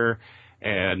cancer.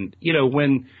 And,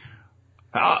 when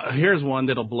here's one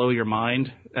that'll blow your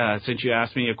mind, since you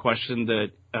asked me a question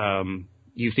that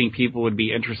you think people would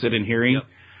be interested in hearing. Yep.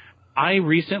 I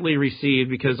recently received,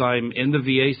 because I'm in the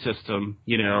VA system,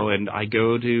 and I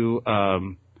go to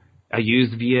I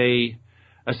use VA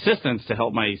assistance to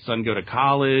help my son go to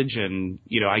college, and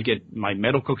I get my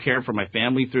medical care for my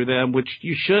family through them, which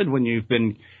you should when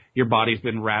your body's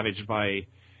been ravaged by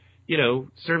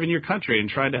serving your country and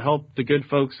trying to help the good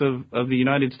folks of the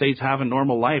United States have a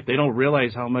normal life. They don't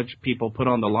realize how much people put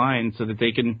on the line so that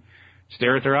they can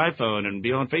stare at their iPhone and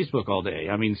be on Facebook all day.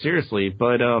 I mean, seriously.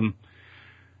 But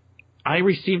I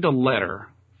received a letter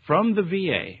from the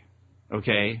VA,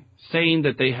 saying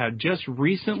that they had just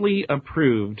recently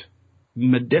approved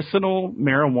medicinal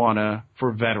marijuana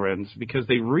for veterans because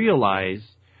they realize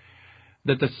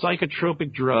that the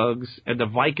psychotropic drugs and the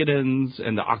Vicodins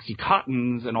and the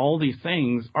Oxycontins and all these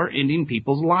things are ending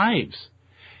people's lives.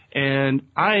 And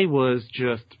I was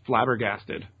just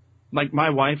flabbergasted. Like,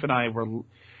 my wife and I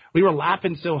we were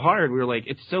laughing so hard. We were like,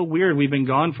 it's so weird. We've been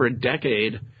gone for a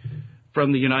decade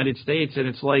from the United States, and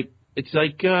it's like it's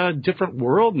like a different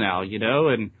world now, you know,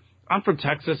 and I'm from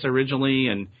Texas originally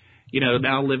and, you know,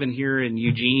 now living here in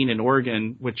Eugene in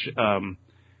Oregon, which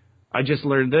I just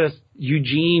learned this.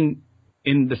 Eugene,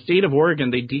 in the state of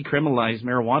Oregon, they decriminalized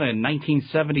marijuana in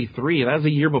 1973. That was a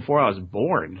year before I was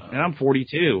born, and I'm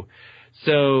 42.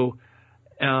 So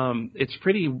it's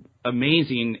pretty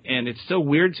amazing, and it's so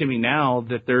weird to me now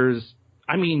that there's,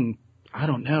 I mean, I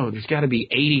don't know, there's got to be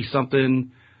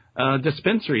 80-something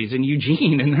dispensaries in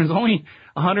Eugene, and there's only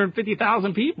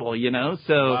 150,000 people, you know.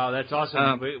 So wow, that's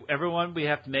awesome. Everyone, we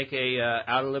have to make a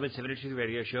Outer Limits 72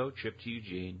 radio show, trip to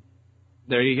Eugene.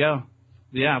 There you go.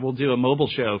 Yeah, we'll do a mobile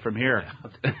show from here.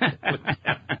 That would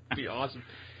be awesome.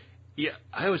 Yeah,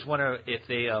 I always wonder if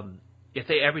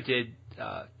they ever did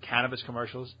cannabis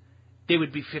commercials, they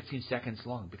would be 15 seconds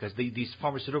long because these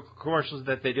pharmaceutical commercials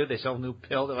that they do, they sell a new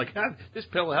pill. They're like, this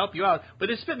pill will help you out. But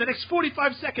they spend the next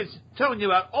 45 seconds telling you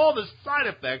about all the side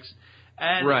effects.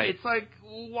 And it's like,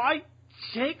 why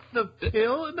take the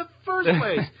pill in the first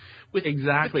place?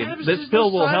 Exactly. This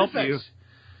pill will help you.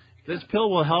 This pill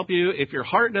will help you if your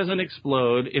heart doesn't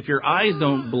explode, if your eyes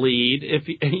don't bleed, if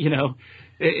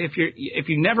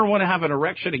you never want to have an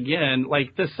erection again.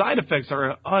 Like, the side effects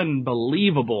are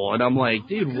unbelievable, and I'm like,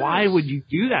 dude, why would you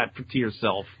do that to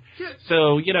yourself?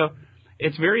 So, you know,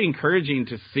 it's very encouraging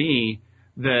to see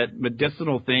that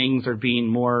medicinal things are being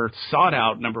more sought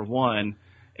out. Number one.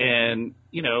 And,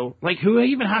 you know, like, who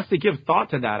even has to give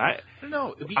thought to that? I don't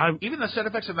know. Even the side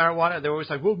effects of marijuana, they're always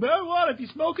like, well, marijuana, if you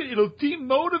smoke it, it'll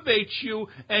demotivate you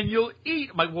and you'll eat.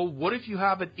 I'm like, well, what if you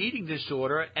have an eating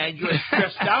disorder and you're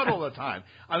stressed out all the time?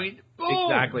 I mean,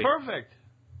 boom, exactly. Perfect.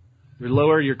 You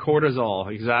lower your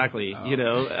cortisol, exactly. You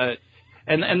know,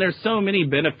 and there's so many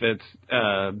benefits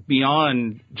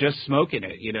beyond just smoking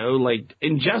it, you know, like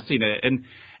ingesting it.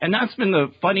 And that's been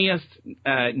the funniest,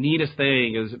 neatest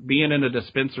thing is being in a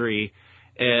dispensary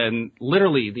and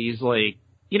literally these, like,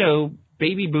 you know,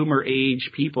 baby boomer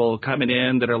age people coming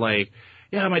in that are like,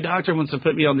 yeah, my doctor wants to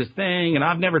put me on this thing and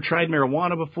I've never tried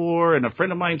marijuana before and a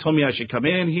friend of mine told me I should come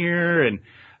in here, and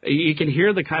you can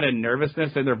hear the kind of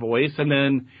nervousness in their voice. And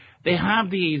then they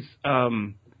have these,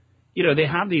 you know, they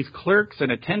have these clerks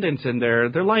and attendants in there.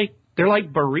 They're like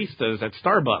baristas at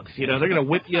Starbucks, you know. They're going to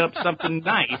whip you up something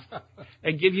nice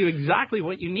and give you exactly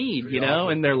what you need, you know.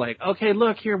 And they're like, okay,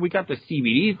 look, here, we got the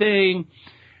CBD thing,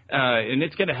 and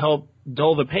it's going to help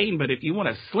dull the pain. But if you want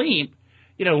to sleep,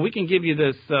 you know, we can give you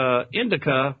this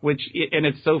indica, and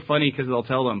it's so funny because they'll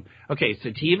tell them, okay,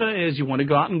 sativa is you want to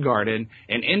go out and garden,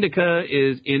 and indica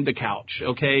is in the couch,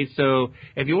 okay? So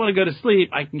if you want to go to sleep,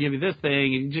 I can give you this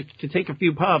thing, and you just to take a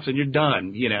few puffs, and you're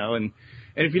done, you know. And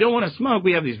if you don't want to smoke,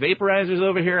 we have these vaporizers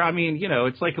over here. I mean, you know,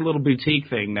 it's like a little boutique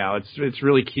thing now. It's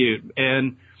really cute.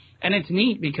 And it's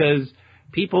neat because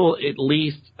people at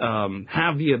least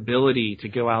have the ability to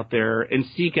go out there and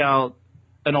seek out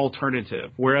an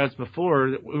alternative. Whereas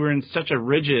before, we were in such a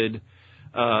rigid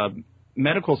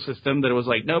medical system that it was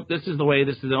like, nope, this is the way,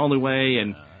 this is the only way.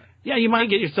 And yeah, you might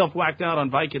get yourself whacked out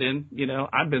on Vicodin. You know,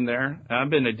 I've been there.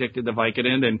 I've been addicted to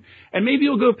Vicodin. And maybe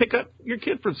you'll go pick up your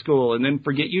kid from school and then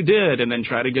forget you did and then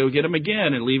try to go get him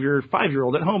again and leave your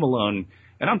 5-year-old at home alone.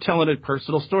 And I'm telling a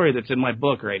personal story that's in my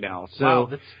book right now. So, wow,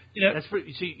 that's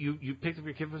you picked up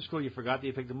your kid from school. You forgot that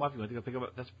you picked him up. You went to go pick him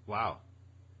up. That's wow.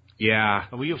 Yeah.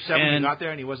 And were you upset when you got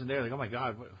there and he wasn't there? Like, oh my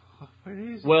God, where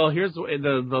is he? Well, here's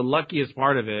the luckiest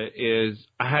part of it is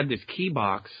I had this key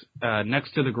box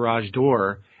next to the garage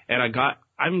door. And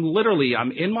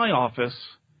I'm in my office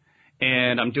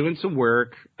and I'm doing some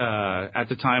work. At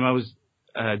the time I was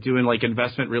doing like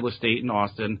investment real estate in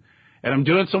Austin, and I'm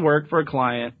doing some work for a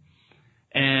client.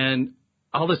 And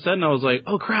all of a sudden I was like,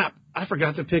 oh crap, I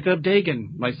forgot to pick up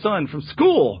Dagan, my son, from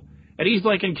school. And he's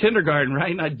like in kindergarten,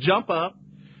 right? And I jump up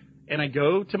and I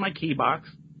go to my key box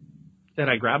and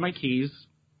I grab my keys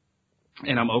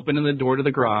and I'm opening the door to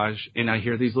the garage and I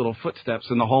hear these little footsteps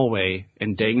in the hallway.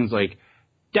 And Dagan's like,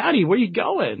 Daddy, where you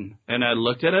going? And I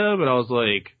looked at him and I was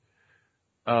like,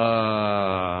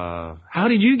 how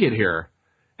did you get here?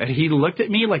 And he looked at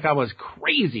me like I was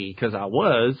crazy, because I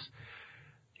was.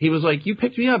 He was like, you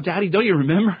picked me up, Daddy, don't you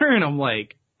remember? And I'm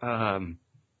like, all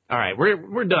right,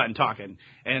 we're done talking.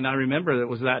 And I remember it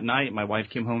was that night my wife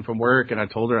came home from work and I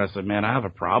told her, I said, man, I have a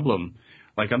problem.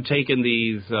 Like, I'm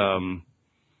taking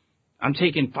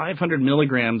 500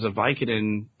 milligrams of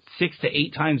Vicodin 6 to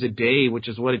 8 times a day, which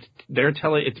is what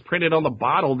it's printed on the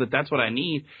bottle that's what I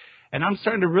need. And I'm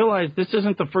starting to realize this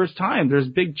isn't the first time. There's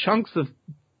big chunks of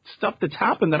stuff that's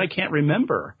happened that I can't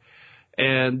remember.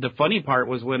 And the funny part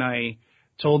was when I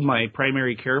told my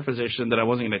primary care physician that I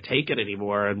wasn't going to take it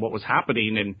anymore and what was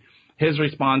happening, and his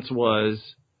response was,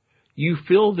 you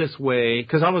feel this way,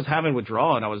 because I was having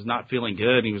withdrawal and I was not feeling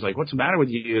good. And he was like, "What's the matter with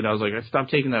you?" And I was like, "I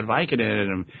stopped taking that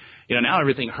Vicodin, and now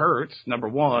everything hurts, number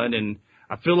one, and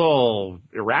I feel all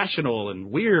irrational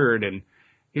and weird." And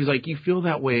he was like, "You feel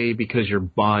that way because your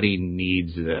body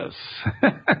needs this."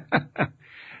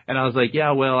 And I was like,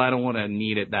 "Yeah, well, I don't want to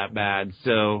need it that bad."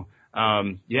 So,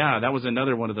 that was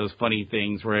another one of those funny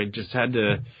things where I just had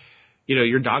to,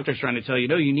 your doctor's trying to tell you,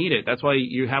 no, you need it. That's why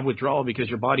you have withdrawal, because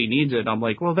your body needs it. And I'm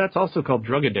like, well, that's also called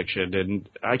drug addiction. And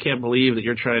I can't believe that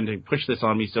you're trying to push this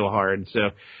on me so hard. So,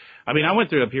 I mean, I went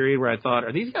through a period where I thought,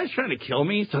 are these guys trying to kill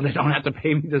me so they don't have to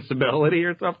pay me disability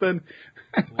or something?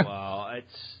 Wow.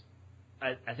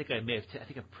 I think I'm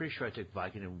pretty sure I took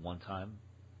Vicodin one time.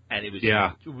 And it was,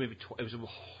 it was a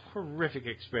horrific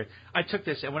experience. I took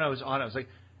this, and when I was on, I was like,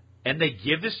 and they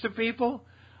give this to people?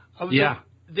 I was like,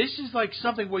 this is like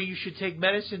something where you should take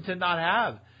medicine to not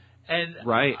have. And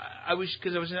right. I was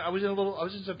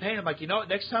in some pain. I'm like,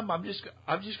 next time I'm just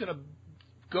going to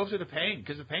go through the pain,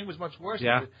 because the pain was much worse.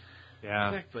 Yeah.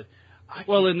 But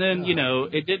and then,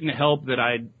 it didn't help that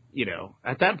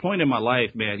at that point in my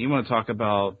life, man, you want to talk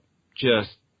about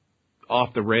just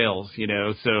off the rails,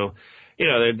 so,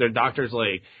 their doctor's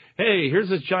like, hey, here's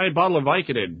this giant bottle of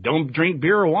Vicodin. Don't drink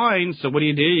beer or wine. So what do?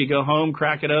 You go home,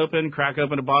 crack open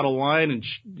a bottle of wine, and,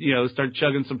 start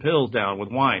chugging some pills down with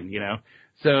wine,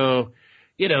 So,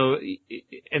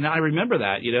 and I remember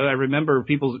that, I remember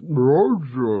people's, and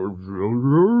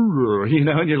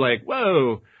you're like,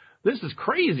 whoa, this is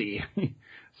crazy.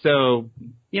 So,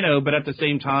 but at the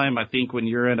same time, I think when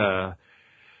you're in a,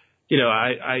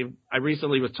 I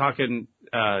recently was talking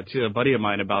to a buddy of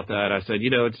mine about that. I said,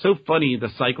 it's so funny the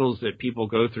cycles that people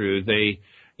go through.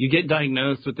 You get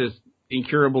diagnosed with this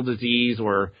incurable disease,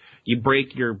 or you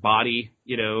break your body,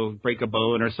 break a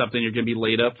bone or something, you're going to be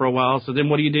laid up for a while. So then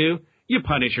what do? You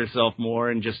punish yourself more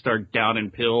and just start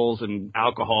downing pills and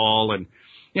alcohol and,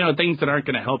 things that aren't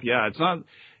going to help you out. It's not,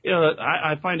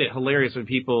 I find it hilarious when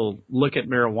people look at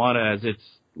marijuana as it's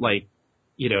like,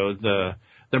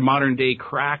 their modern day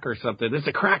crack or something. There's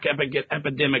a crack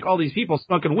epidemic. All these people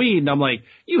smoking weed. And I'm like,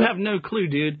 you have no clue,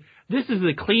 dude. This is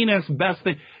the cleanest, best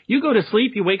thing. You go to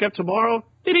sleep, you wake up tomorrow,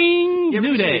 ding,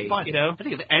 new day. I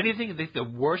think if anything, the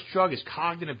worst drug is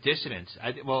cognitive dissonance.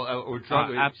 Or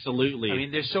drug. Absolutely. I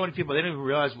mean, there's so many people, they don't even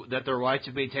realize that their rights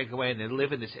are being taken away, and they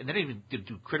live in this, and they don't even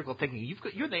do critical thinking.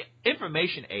 You're in the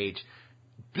information age.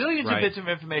 Billions of bits of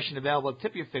information available at the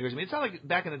tip of your fingers. I mean, it's not like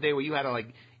back in the day where you had to,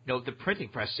 the printing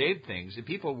press saved things, and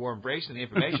people were embracing the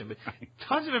information. But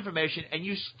tons of information, and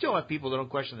you still have people that don't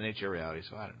question the nature of reality.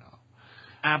 So I don't know.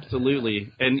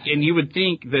 Absolutely. And you would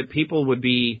think that people would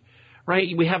be,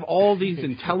 right, we have all these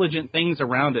intelligent things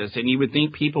around us, and you would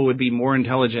think people would be more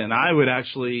intelligent. And I would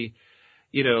actually,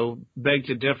 beg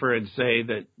to differ and say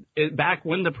that back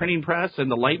when the printing press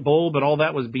and the light bulb and all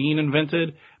that was being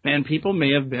invented, man, people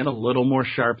may have been a little more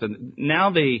sharp than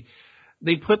now.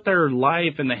 They put their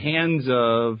life in the hands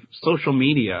of social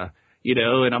media,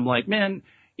 and I'm like, man,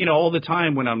 all the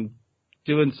time when I'm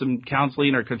doing some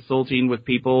counseling or consulting with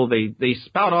people, they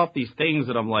spout off these things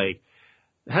that I'm like,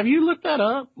 have you looked that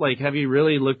up? Like, have you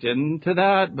really looked into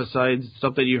that besides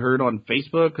something you heard on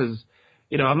Facebook? Because,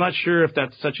 I'm not sure if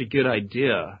that's such a good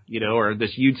idea, or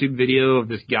this YouTube video of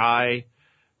this guy,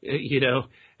 and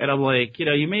I'm like,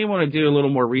 you may want to do a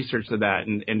little more research to that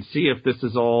and see if this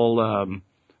is all,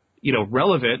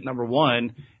 relevant, number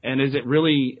one, and is it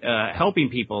really helping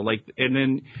people? Like, and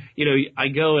then, I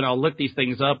go and I'll look these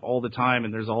things up all the time,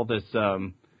 and there's all this,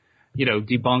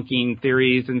 debunking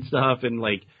theories and stuff, and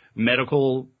like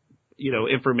medical,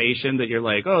 information that you're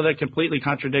like, oh, that completely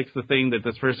contradicts the thing that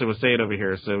this person was saying over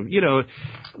here. So,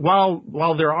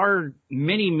 while there are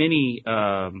many, many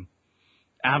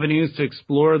avenues to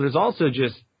explore, there's also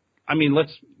just,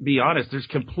 let's be honest, there's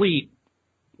complete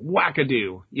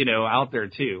wackadoo, out there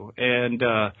too. And,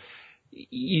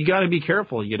 you got to be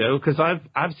careful, because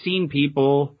I've seen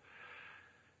people,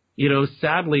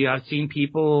 sadly, I've seen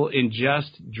people ingest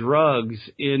drugs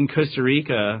in Costa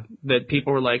Rica that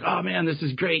people were like, oh man, this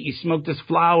is great. You smoke this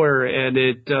flower and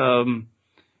it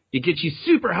gets you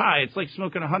super high. It's like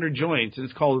smoking 100 joints. And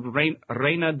it's called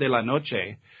Reina de la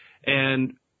Noche.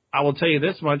 And I will tell you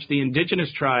this much, the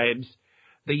indigenous tribes,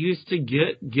 they used to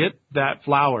get that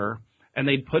flower and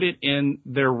they'd put it in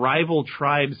their rival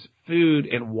tribes' food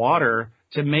and water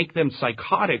to make them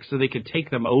psychotic so they could take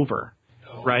them over,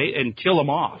 right, and kill them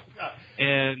off.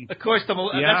 And of course, that's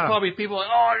probably people like,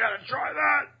 oh, I got to try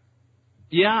that.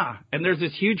 Yeah, and there's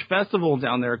this huge festival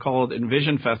down there called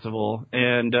Envision Festival,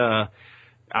 and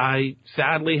I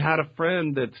sadly had a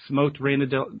friend that smoked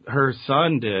her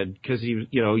son did, because he,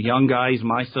 young guys,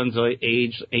 my son's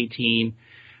age, 18,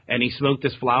 and he smoked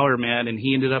this flower, man, and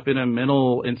he ended up in a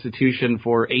mental institution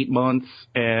for 8 months,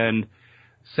 and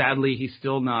sadly, he's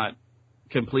still not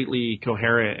completely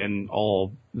coherent and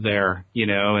all there,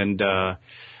 and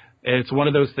it's one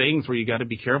of those things where you got to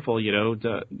be careful, you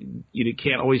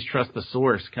can't always trust the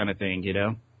source kind of thing, Yeah,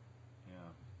 that's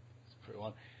pretty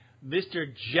well.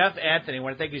 Mr. Jeff Anthony, I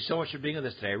want to thank you so much for being with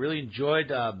us today. I really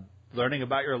enjoyed learning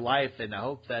about your life, and I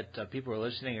hope that people who are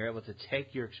listening are able to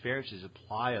take your experiences,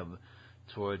 apply them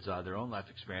towards their own life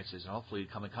experiences, and hopefully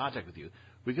come in contact with you.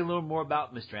 We can learn more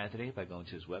about Mr. Anthony by going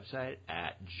to his website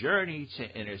at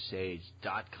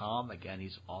journeytoinnersage.com. Again,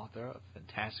 he's author of a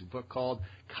fantastic book called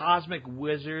Cosmic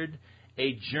Wizard,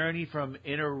 A Journey from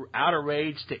Outer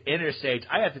Rage to Inner Sage.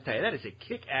 I have to tell you, that is a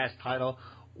kick-ass title.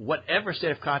 Whatever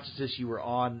state of consciousness you were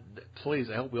on,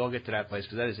 please, I hope we all get to that place,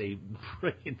 because that is a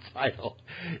brilliant title.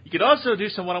 You can also do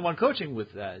some one-on-one coaching with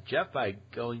Jeff by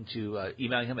going to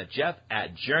emailing him at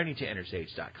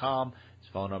jeff@journeytoinnersage.com. His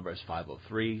phone number is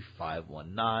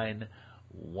 503-519-1981.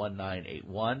 You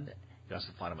can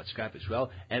also find him on Skype as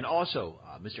well. And also,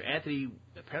 Mr. Anthony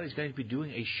apparently is going to be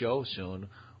doing a show soon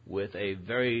with a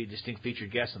very distinct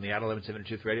featured guest on the Outer Limits of Inner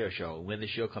Truth radio show. When the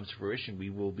show comes to fruition,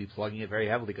 we will be plugging it very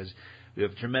heavily, because we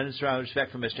have a tremendous amount of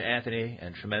respect for Mr. Anthony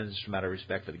and tremendous amount of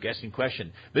respect for the guest in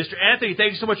question. Mr. Anthony,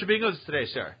 thank you so much for being with us today,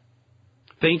 sir.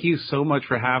 Thank you so much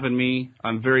for having me.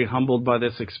 I'm very humbled by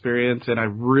this experience, and I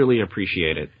really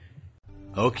appreciate it.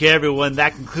 Okay, everyone,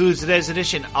 that concludes today's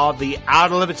edition of the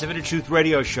Outer Limits of Inner Truth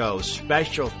radio show.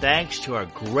 Special thanks to our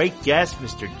great guest,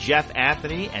 Mr. Jeff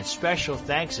Anthony, and special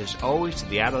thanks, as always, to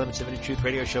the Outer Limits of Inner Truth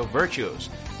radio show virtues,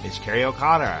 Ms. Carrie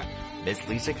O'Connor, Ms.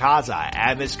 Lisa Kaza,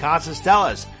 and Ms. Constance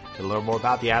Stellas. To learn more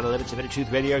about the Outer Limits of Inner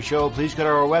Truth radio show, please go to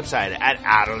our website at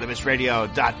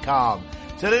outerlimitsradio.com.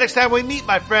 So the next time we meet,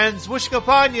 my friends, wishing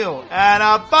upon you an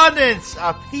abundance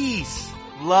of peace,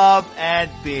 love,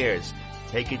 and beers.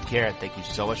 Take good care. Thank you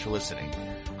so much for listening.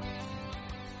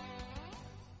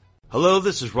 Hello,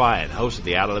 this is Ryan, host of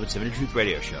the Outer Limits of Inner Truth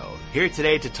radio show. Here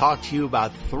today to talk to you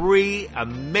about three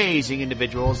amazing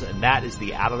individuals, and that is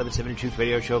the Outer Limits of Inner Truth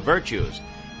radio show virtues.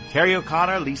 Carrie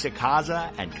O'Connor, Lisa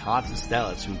Kaza, and Constance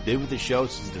Stellas, who've been with the show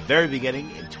since the very beginning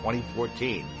in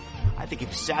 2014. I think if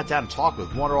you sat down and talked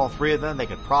with one or all three of them, they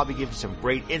could probably give you some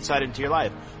great insight into your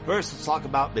life. First, let's talk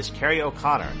about Miss Carrie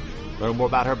O'Connor. Learn more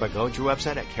about her by going to her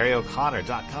website at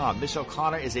carrieoconnor.com. Miss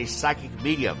O'Connor is a psychic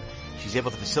medium. She's able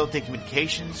to facilitate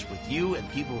communications with you and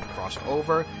people who cross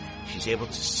over. She's able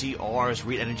to see auras,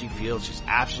 read energy fields. She's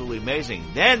absolutely amazing.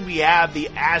 Then we have the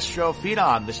Astro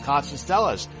Phenom, Miss Constance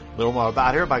Stellas. Learn more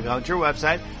about her by going to her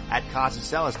website at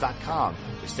constancestellas.com.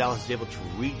 Miss Stellas is able to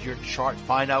read your chart,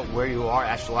 find out where you are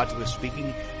astrologically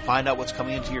speaking, find out what's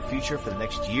coming into your future for the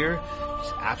next year.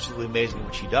 She's absolutely amazing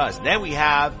what she does. Then we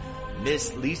have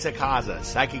Miss Lisa Kaza,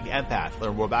 Psychic Empath.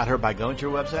 Learn more about her by going to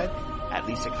her website at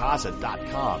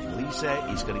lisakaza.com. Lisa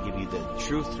is going to give you the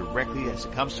truth directly as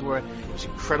it comes to her. She's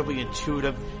incredibly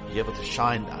intuitive. You're able to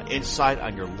shine insight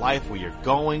on your life, where you're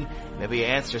going, maybe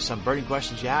answer some burning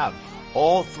questions you have.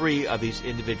 All three of these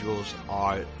individuals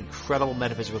are incredible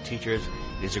metaphysical teachers.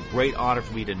 It is a great honor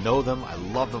for me to know them. I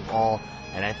love them all,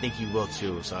 and I think you will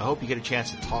too. So I hope you get a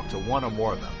chance to talk to one or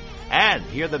more of them. And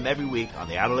hear them every week on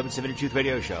the Outer Limits of Inner Truth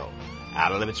radio show,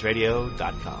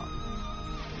 outerlimitsradio.com.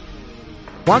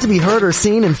 Want to be heard or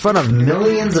seen in front of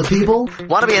millions of people?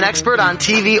 Want to be an expert on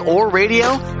TV or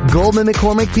radio? Goldman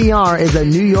McCormick PR is a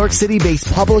New York City-based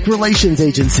public relations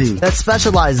agency that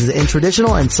specializes in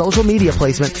traditional and social media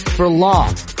placement for law,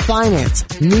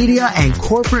 finance, media, and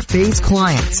corporate-based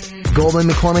clients. Goldman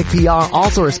McCormick PR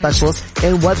also are specialists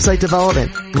in website development,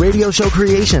 radio show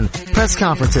creation, press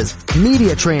conferences,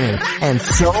 media training, and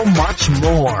so much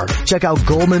more. Check out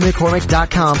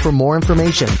GoldmanMcCormick.com for more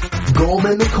information.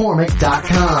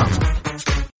 GoldmanMcCormick.com.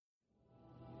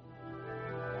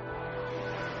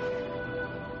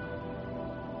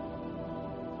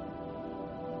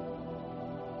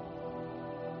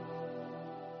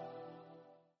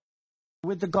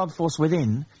 With the God Force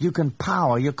within, you can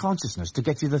power your consciousness to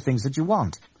get you the things that you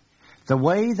want. The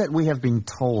way that we have been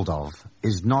told of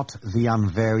is not the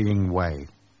unvarying way.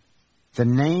 The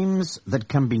names that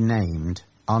can be named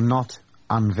are not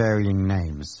unvarying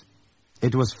names.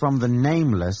 It was from the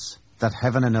nameless that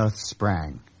heaven and earth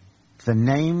sprang. The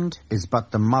named is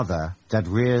but the mother that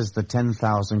rears the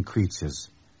 10,000 creatures,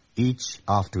 each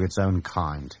after its own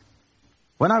kind.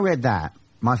 When I read that,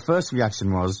 my first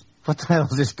reaction was, what the hell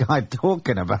is this guy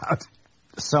talking about?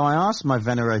 So I asked my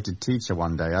venerated teacher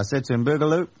one day, I said to him,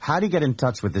 Boogaloo, how do you get in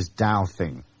touch with this Tao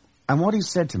thing? And what he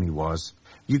said to me was,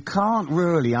 you can't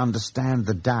really understand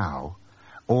the Tao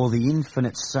or the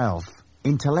infinite self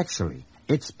intellectually.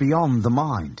 It's beyond the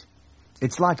mind.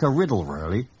 It's like a riddle,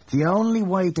 really. The only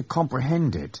way to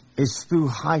comprehend it is through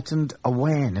heightened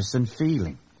awareness and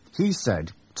feeling. He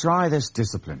said, try this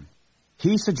discipline.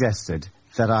 He suggested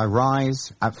that I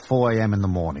rise at 4 a.m. in the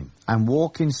morning and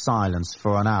walk in silence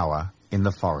for an hour in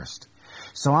the forest.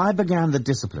 So I began the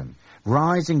discipline,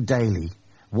 rising daily,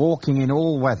 walking in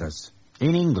all weathers.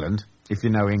 In England, if you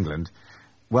know England,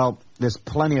 well, there's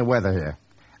plenty of weather here.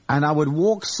 And I would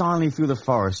walk silently through the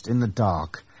forest in the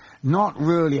dark, not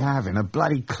really having a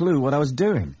bloody clue what I was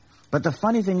doing. But the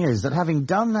funny thing is that having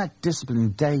done that discipline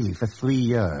daily for 3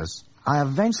 years, I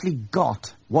eventually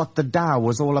got what the Tao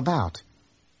was all about.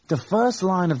 The first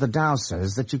line of the Tao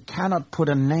says that you cannot put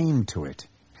a name to it.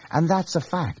 And that's a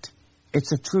fact.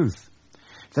 It's a truth.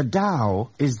 The Tao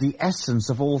is the essence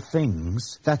of all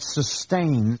things that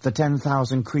sustain the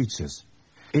 10,000 creatures.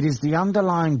 It is the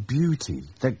underlying beauty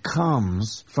that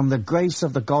comes from the grace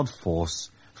of the God force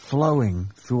flowing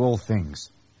through all things.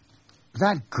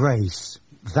 That grace,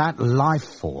 that life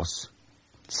force,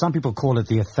 some people call it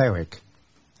the etheric,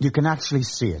 you can actually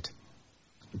see it.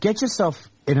 Get yourself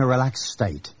in a relaxed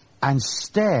state and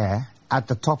stare at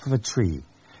the top of a tree,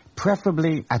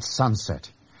 preferably at sunset.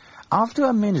 After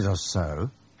a minute or so,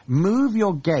 move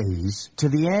your gaze to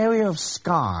the area of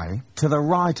sky to the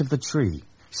right of the tree.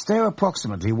 Stare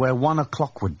approximately where 1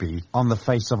 o'clock would be on the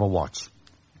face of a watch.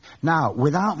 Now,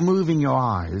 without moving your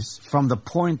eyes from the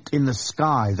point in the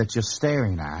sky that you're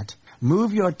staring at,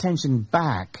 move your attention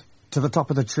back to the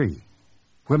top of the tree.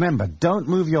 Remember, don't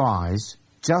move your eyes,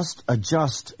 just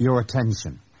adjust your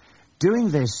attention.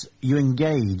 Doing this, you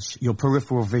engage your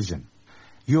peripheral vision.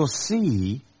 You'll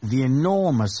see the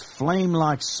enormous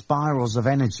flame-like spirals of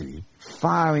energy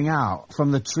firing out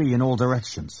from the tree in all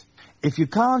directions. If you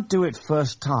can't do it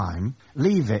first time,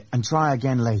 leave it and try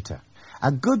again later.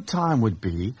 A good time would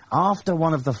be after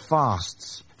one of the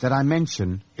fasts that I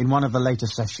mentioned in one of the later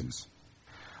sessions.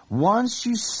 Once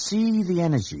you see the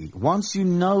energy, once you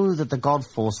know that the God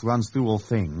force runs through all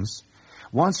things,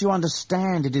 once you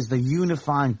understand it is the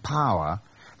unifying power,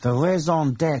 the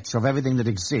raison d'etre of everything that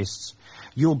exists,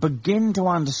 you'll begin to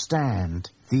understand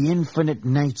the infinite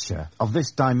nature of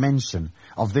this dimension,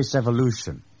 of this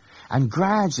evolution. And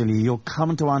gradually you'll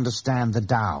come to understand the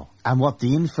Tao and what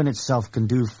the infinite self can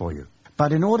do for you.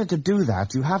 But in order to do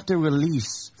that, you have to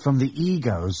release from the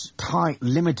ego's tight,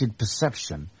 limited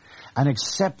perception and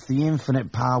accept the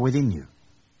infinite power within you.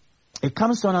 It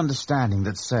comes to an understanding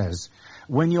that says,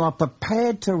 when you are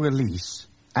prepared to release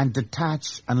and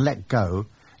detach and let go,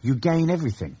 you gain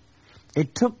everything.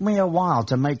 It took me a while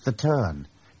to make the turn,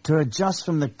 to adjust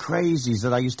from the crazies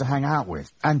that I used to hang out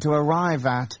with, and to arrive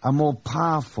at a more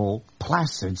powerful,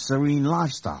 placid, serene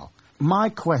lifestyle. My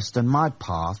quest and my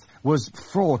path was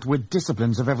fraught with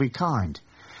disciplines of every kind.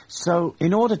 So,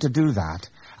 in order to do that,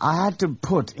 I had to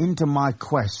put into my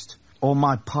quest, or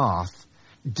my path,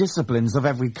 disciplines of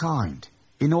every kind,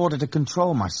 in order to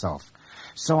control myself.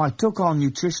 So I took on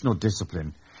nutritional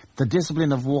discipline, the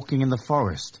discipline of walking in the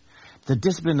forest, the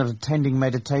discipline of attending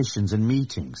meditations and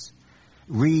meetings,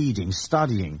 reading,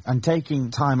 studying, and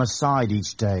taking time aside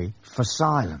each day for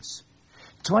silence.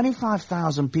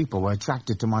 25,000 people were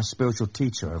attracted to my spiritual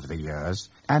teacher over the years,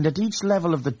 and at each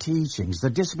level of the teachings,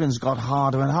 the disciplines got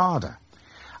harder and harder.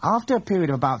 After a period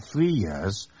of about 3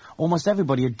 years, almost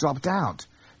everybody had dropped out,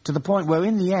 to the point where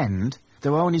in the end,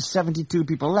 there were only 72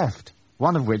 people left,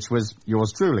 one of which was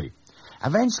yours truly.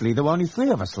 Eventually, there were only 3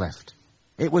 of us left.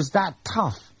 It was that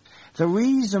tough. The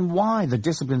reason why the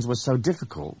disciplines were so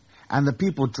difficult and the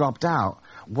people dropped out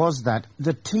was that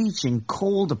the teaching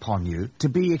called upon you to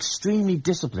be extremely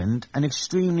disciplined and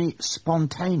extremely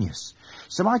spontaneous.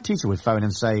 So my teacher would phone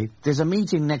and say, there's a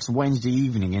meeting next Wednesday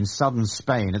evening in southern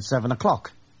Spain at 7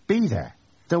 o'clock. Be there.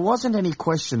 There wasn't any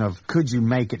question of could you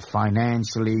make it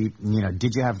financially,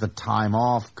 did you have the time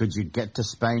off, could you get to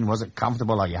Spain, was it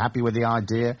comfortable, are you happy with the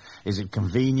idea, is it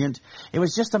convenient? It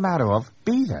was just a matter of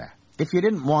be there. If you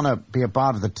didn't want to be a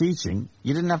part of the teaching,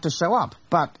 you didn't have to show up.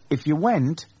 But if you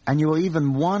went and you were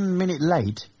even 1 minute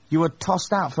late, you were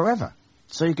tossed out forever.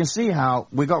 So you can see how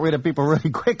we got rid of people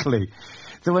really quickly.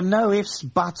 There were no ifs,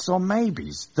 buts, or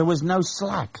maybes. There was no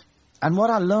slack. And what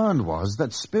I learned was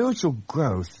that spiritual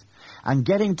growth and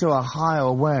getting to a higher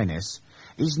awareness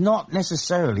is not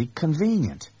necessarily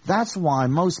convenient. That's why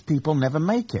most people never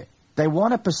make it. They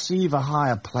want to perceive a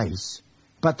higher place,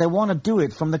 but they want to do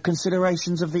it from the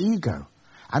considerations of the ego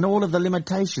and all of the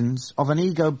limitations of an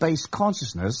ego-based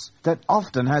consciousness that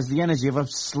often has the energy of a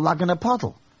slug in a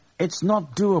puddle. It's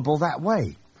not doable that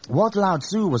way. What Lao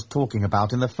Tzu was talking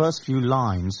about in the first few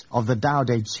lines of the Tao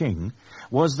Te Ching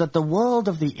was that the world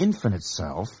of the infinite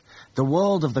self, the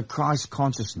world of the Christ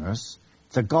consciousness,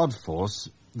 the God force,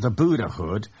 the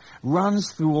Buddhahood,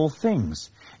 runs through all things.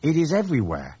 It is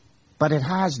everywhere, but it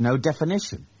has no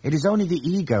definition. It is only the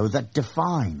ego that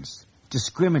defines,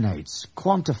 discriminates,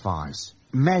 quantifies,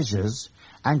 measures,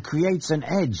 and creates an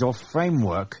edge or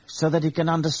framework so that it can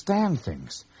understand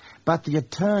things. But the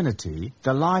eternity,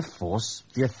 the life force,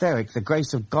 the etheric, the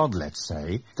grace of God, let's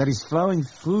say, that is flowing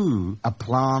through a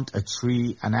plant, a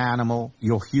tree, an animal,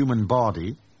 your human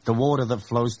body, the water that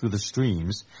flows through the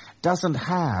streams, doesn't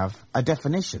have a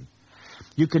definition.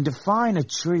 You can define a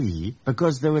tree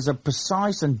because there is a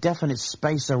precise and definite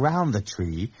space around the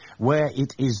tree where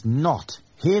it is not.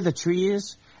 Here the tree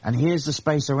is, and here's the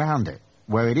space around it,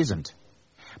 where it isn't.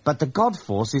 But the God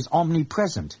force is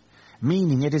omnipresent,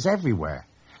 meaning it is everywhere.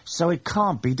 So it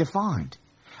can't be defined.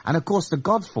 And of course the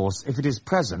God force, if it is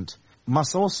present,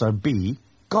 must also be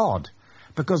God,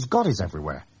 because God is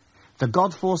everywhere. The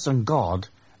God force and God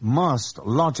must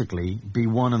logically be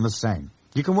one and the same.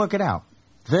 You can work it out.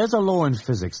 There's a law in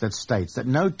physics that states that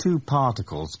no two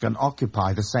particles can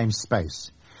occupy the same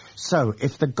space. So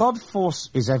if the God force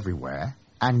is everywhere,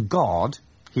 and God,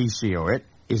 he, she, or it,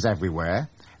 is everywhere,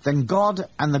 then God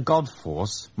and the God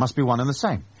force must be one and the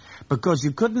same. Because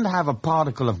you couldn't have a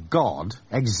particle of God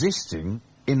existing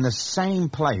in the same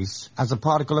place as a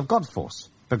particle of God force,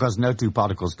 because no two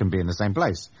particles can be in the same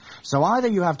place. So either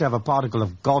you have to have a particle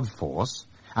of God force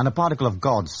and a particle of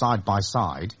God side by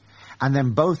side, and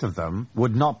then both of them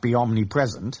would not be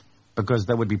omnipresent, because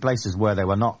there would be places where they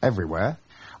were not everywhere,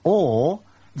 or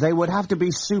they would have to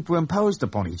be superimposed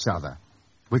upon each other,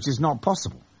 which is not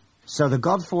possible. So the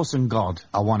God force and God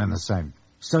are one and the same.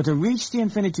 So to reach the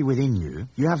infinity within you,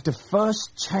 you have to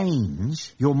first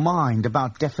change your mind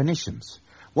about definitions.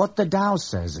 What the Tao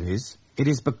says is, it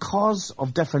is because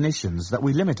of definitions that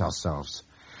we limit ourselves.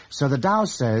 So the Tao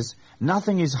says,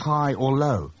 nothing is high or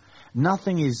low.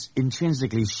 Nothing is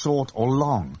intrinsically short or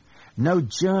long. No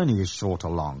journey is short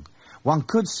or long. One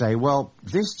could say, well,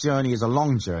 this journey is a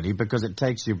long journey because it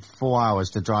takes you 4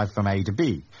 hours to drive from A to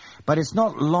B. But it's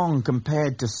not long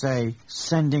compared to, say,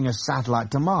 sending a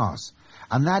satellite to Mars.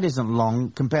 And that isn't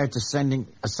long compared to sending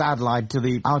a satellite to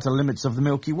the outer limits of the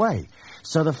Milky Way.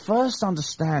 So the first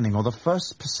understanding or the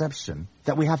first perception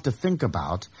that we have to think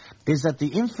about is that the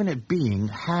infinite being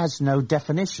has no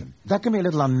definition. That can be a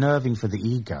little unnerving for the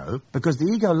ego, because the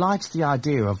ego likes the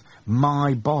idea of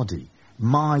my body,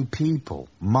 my people,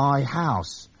 my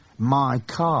house, my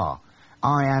car,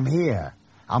 I am here,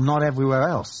 I'm not everywhere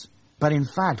else. But in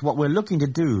fact, what we're looking to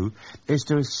do is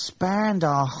to expand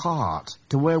our heart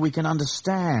to where we can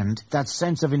understand that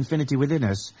sense of infinity within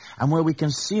us, and where we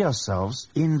can see ourselves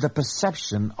in the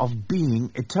perception of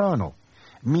being eternal.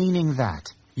 Meaning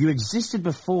that you existed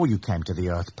before you came to the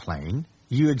earth plane,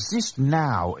 you exist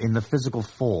now in the physical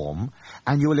form,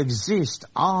 and you will exist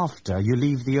after you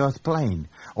leave the earth plane,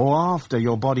 or after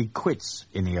your body quits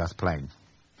in the earth plane.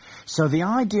 So the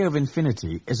idea of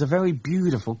infinity is a very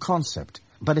beautiful concept.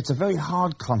 But it's a very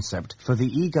hard concept for the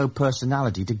ego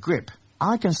personality to grip.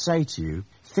 I can say to you,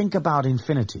 think about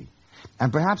infinity,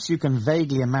 and perhaps you can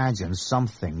vaguely imagine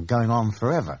something going on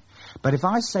forever. But if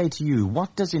I say to you,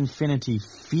 what does infinity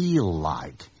feel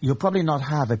like? You'll probably not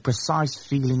have a precise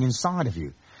feeling inside of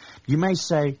you. You may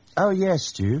say, oh yes,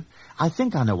 Stu, I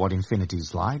think I know what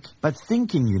infinity's like, but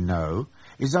thinking you know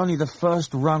is only the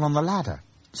first rung on the ladder.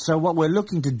 So what we're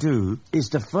looking to do is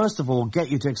to first of all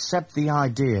get you to accept the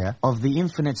idea of the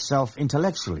infinite self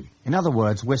intellectually. In other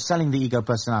words, we're selling the ego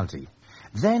personality.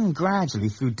 Then gradually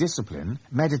through discipline,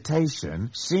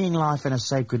 meditation, seeing life in a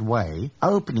sacred way,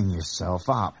 opening yourself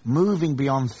up, moving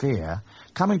beyond fear,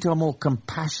 coming to a more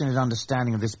compassionate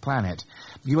understanding of this planet,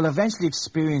 you will eventually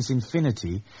experience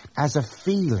infinity as a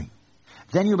feeling.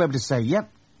 Then you'll be able to say, yep,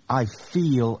 I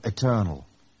feel eternal.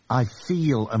 I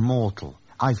feel immortal.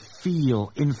 I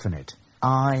feel infinite.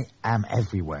 I am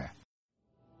everywhere.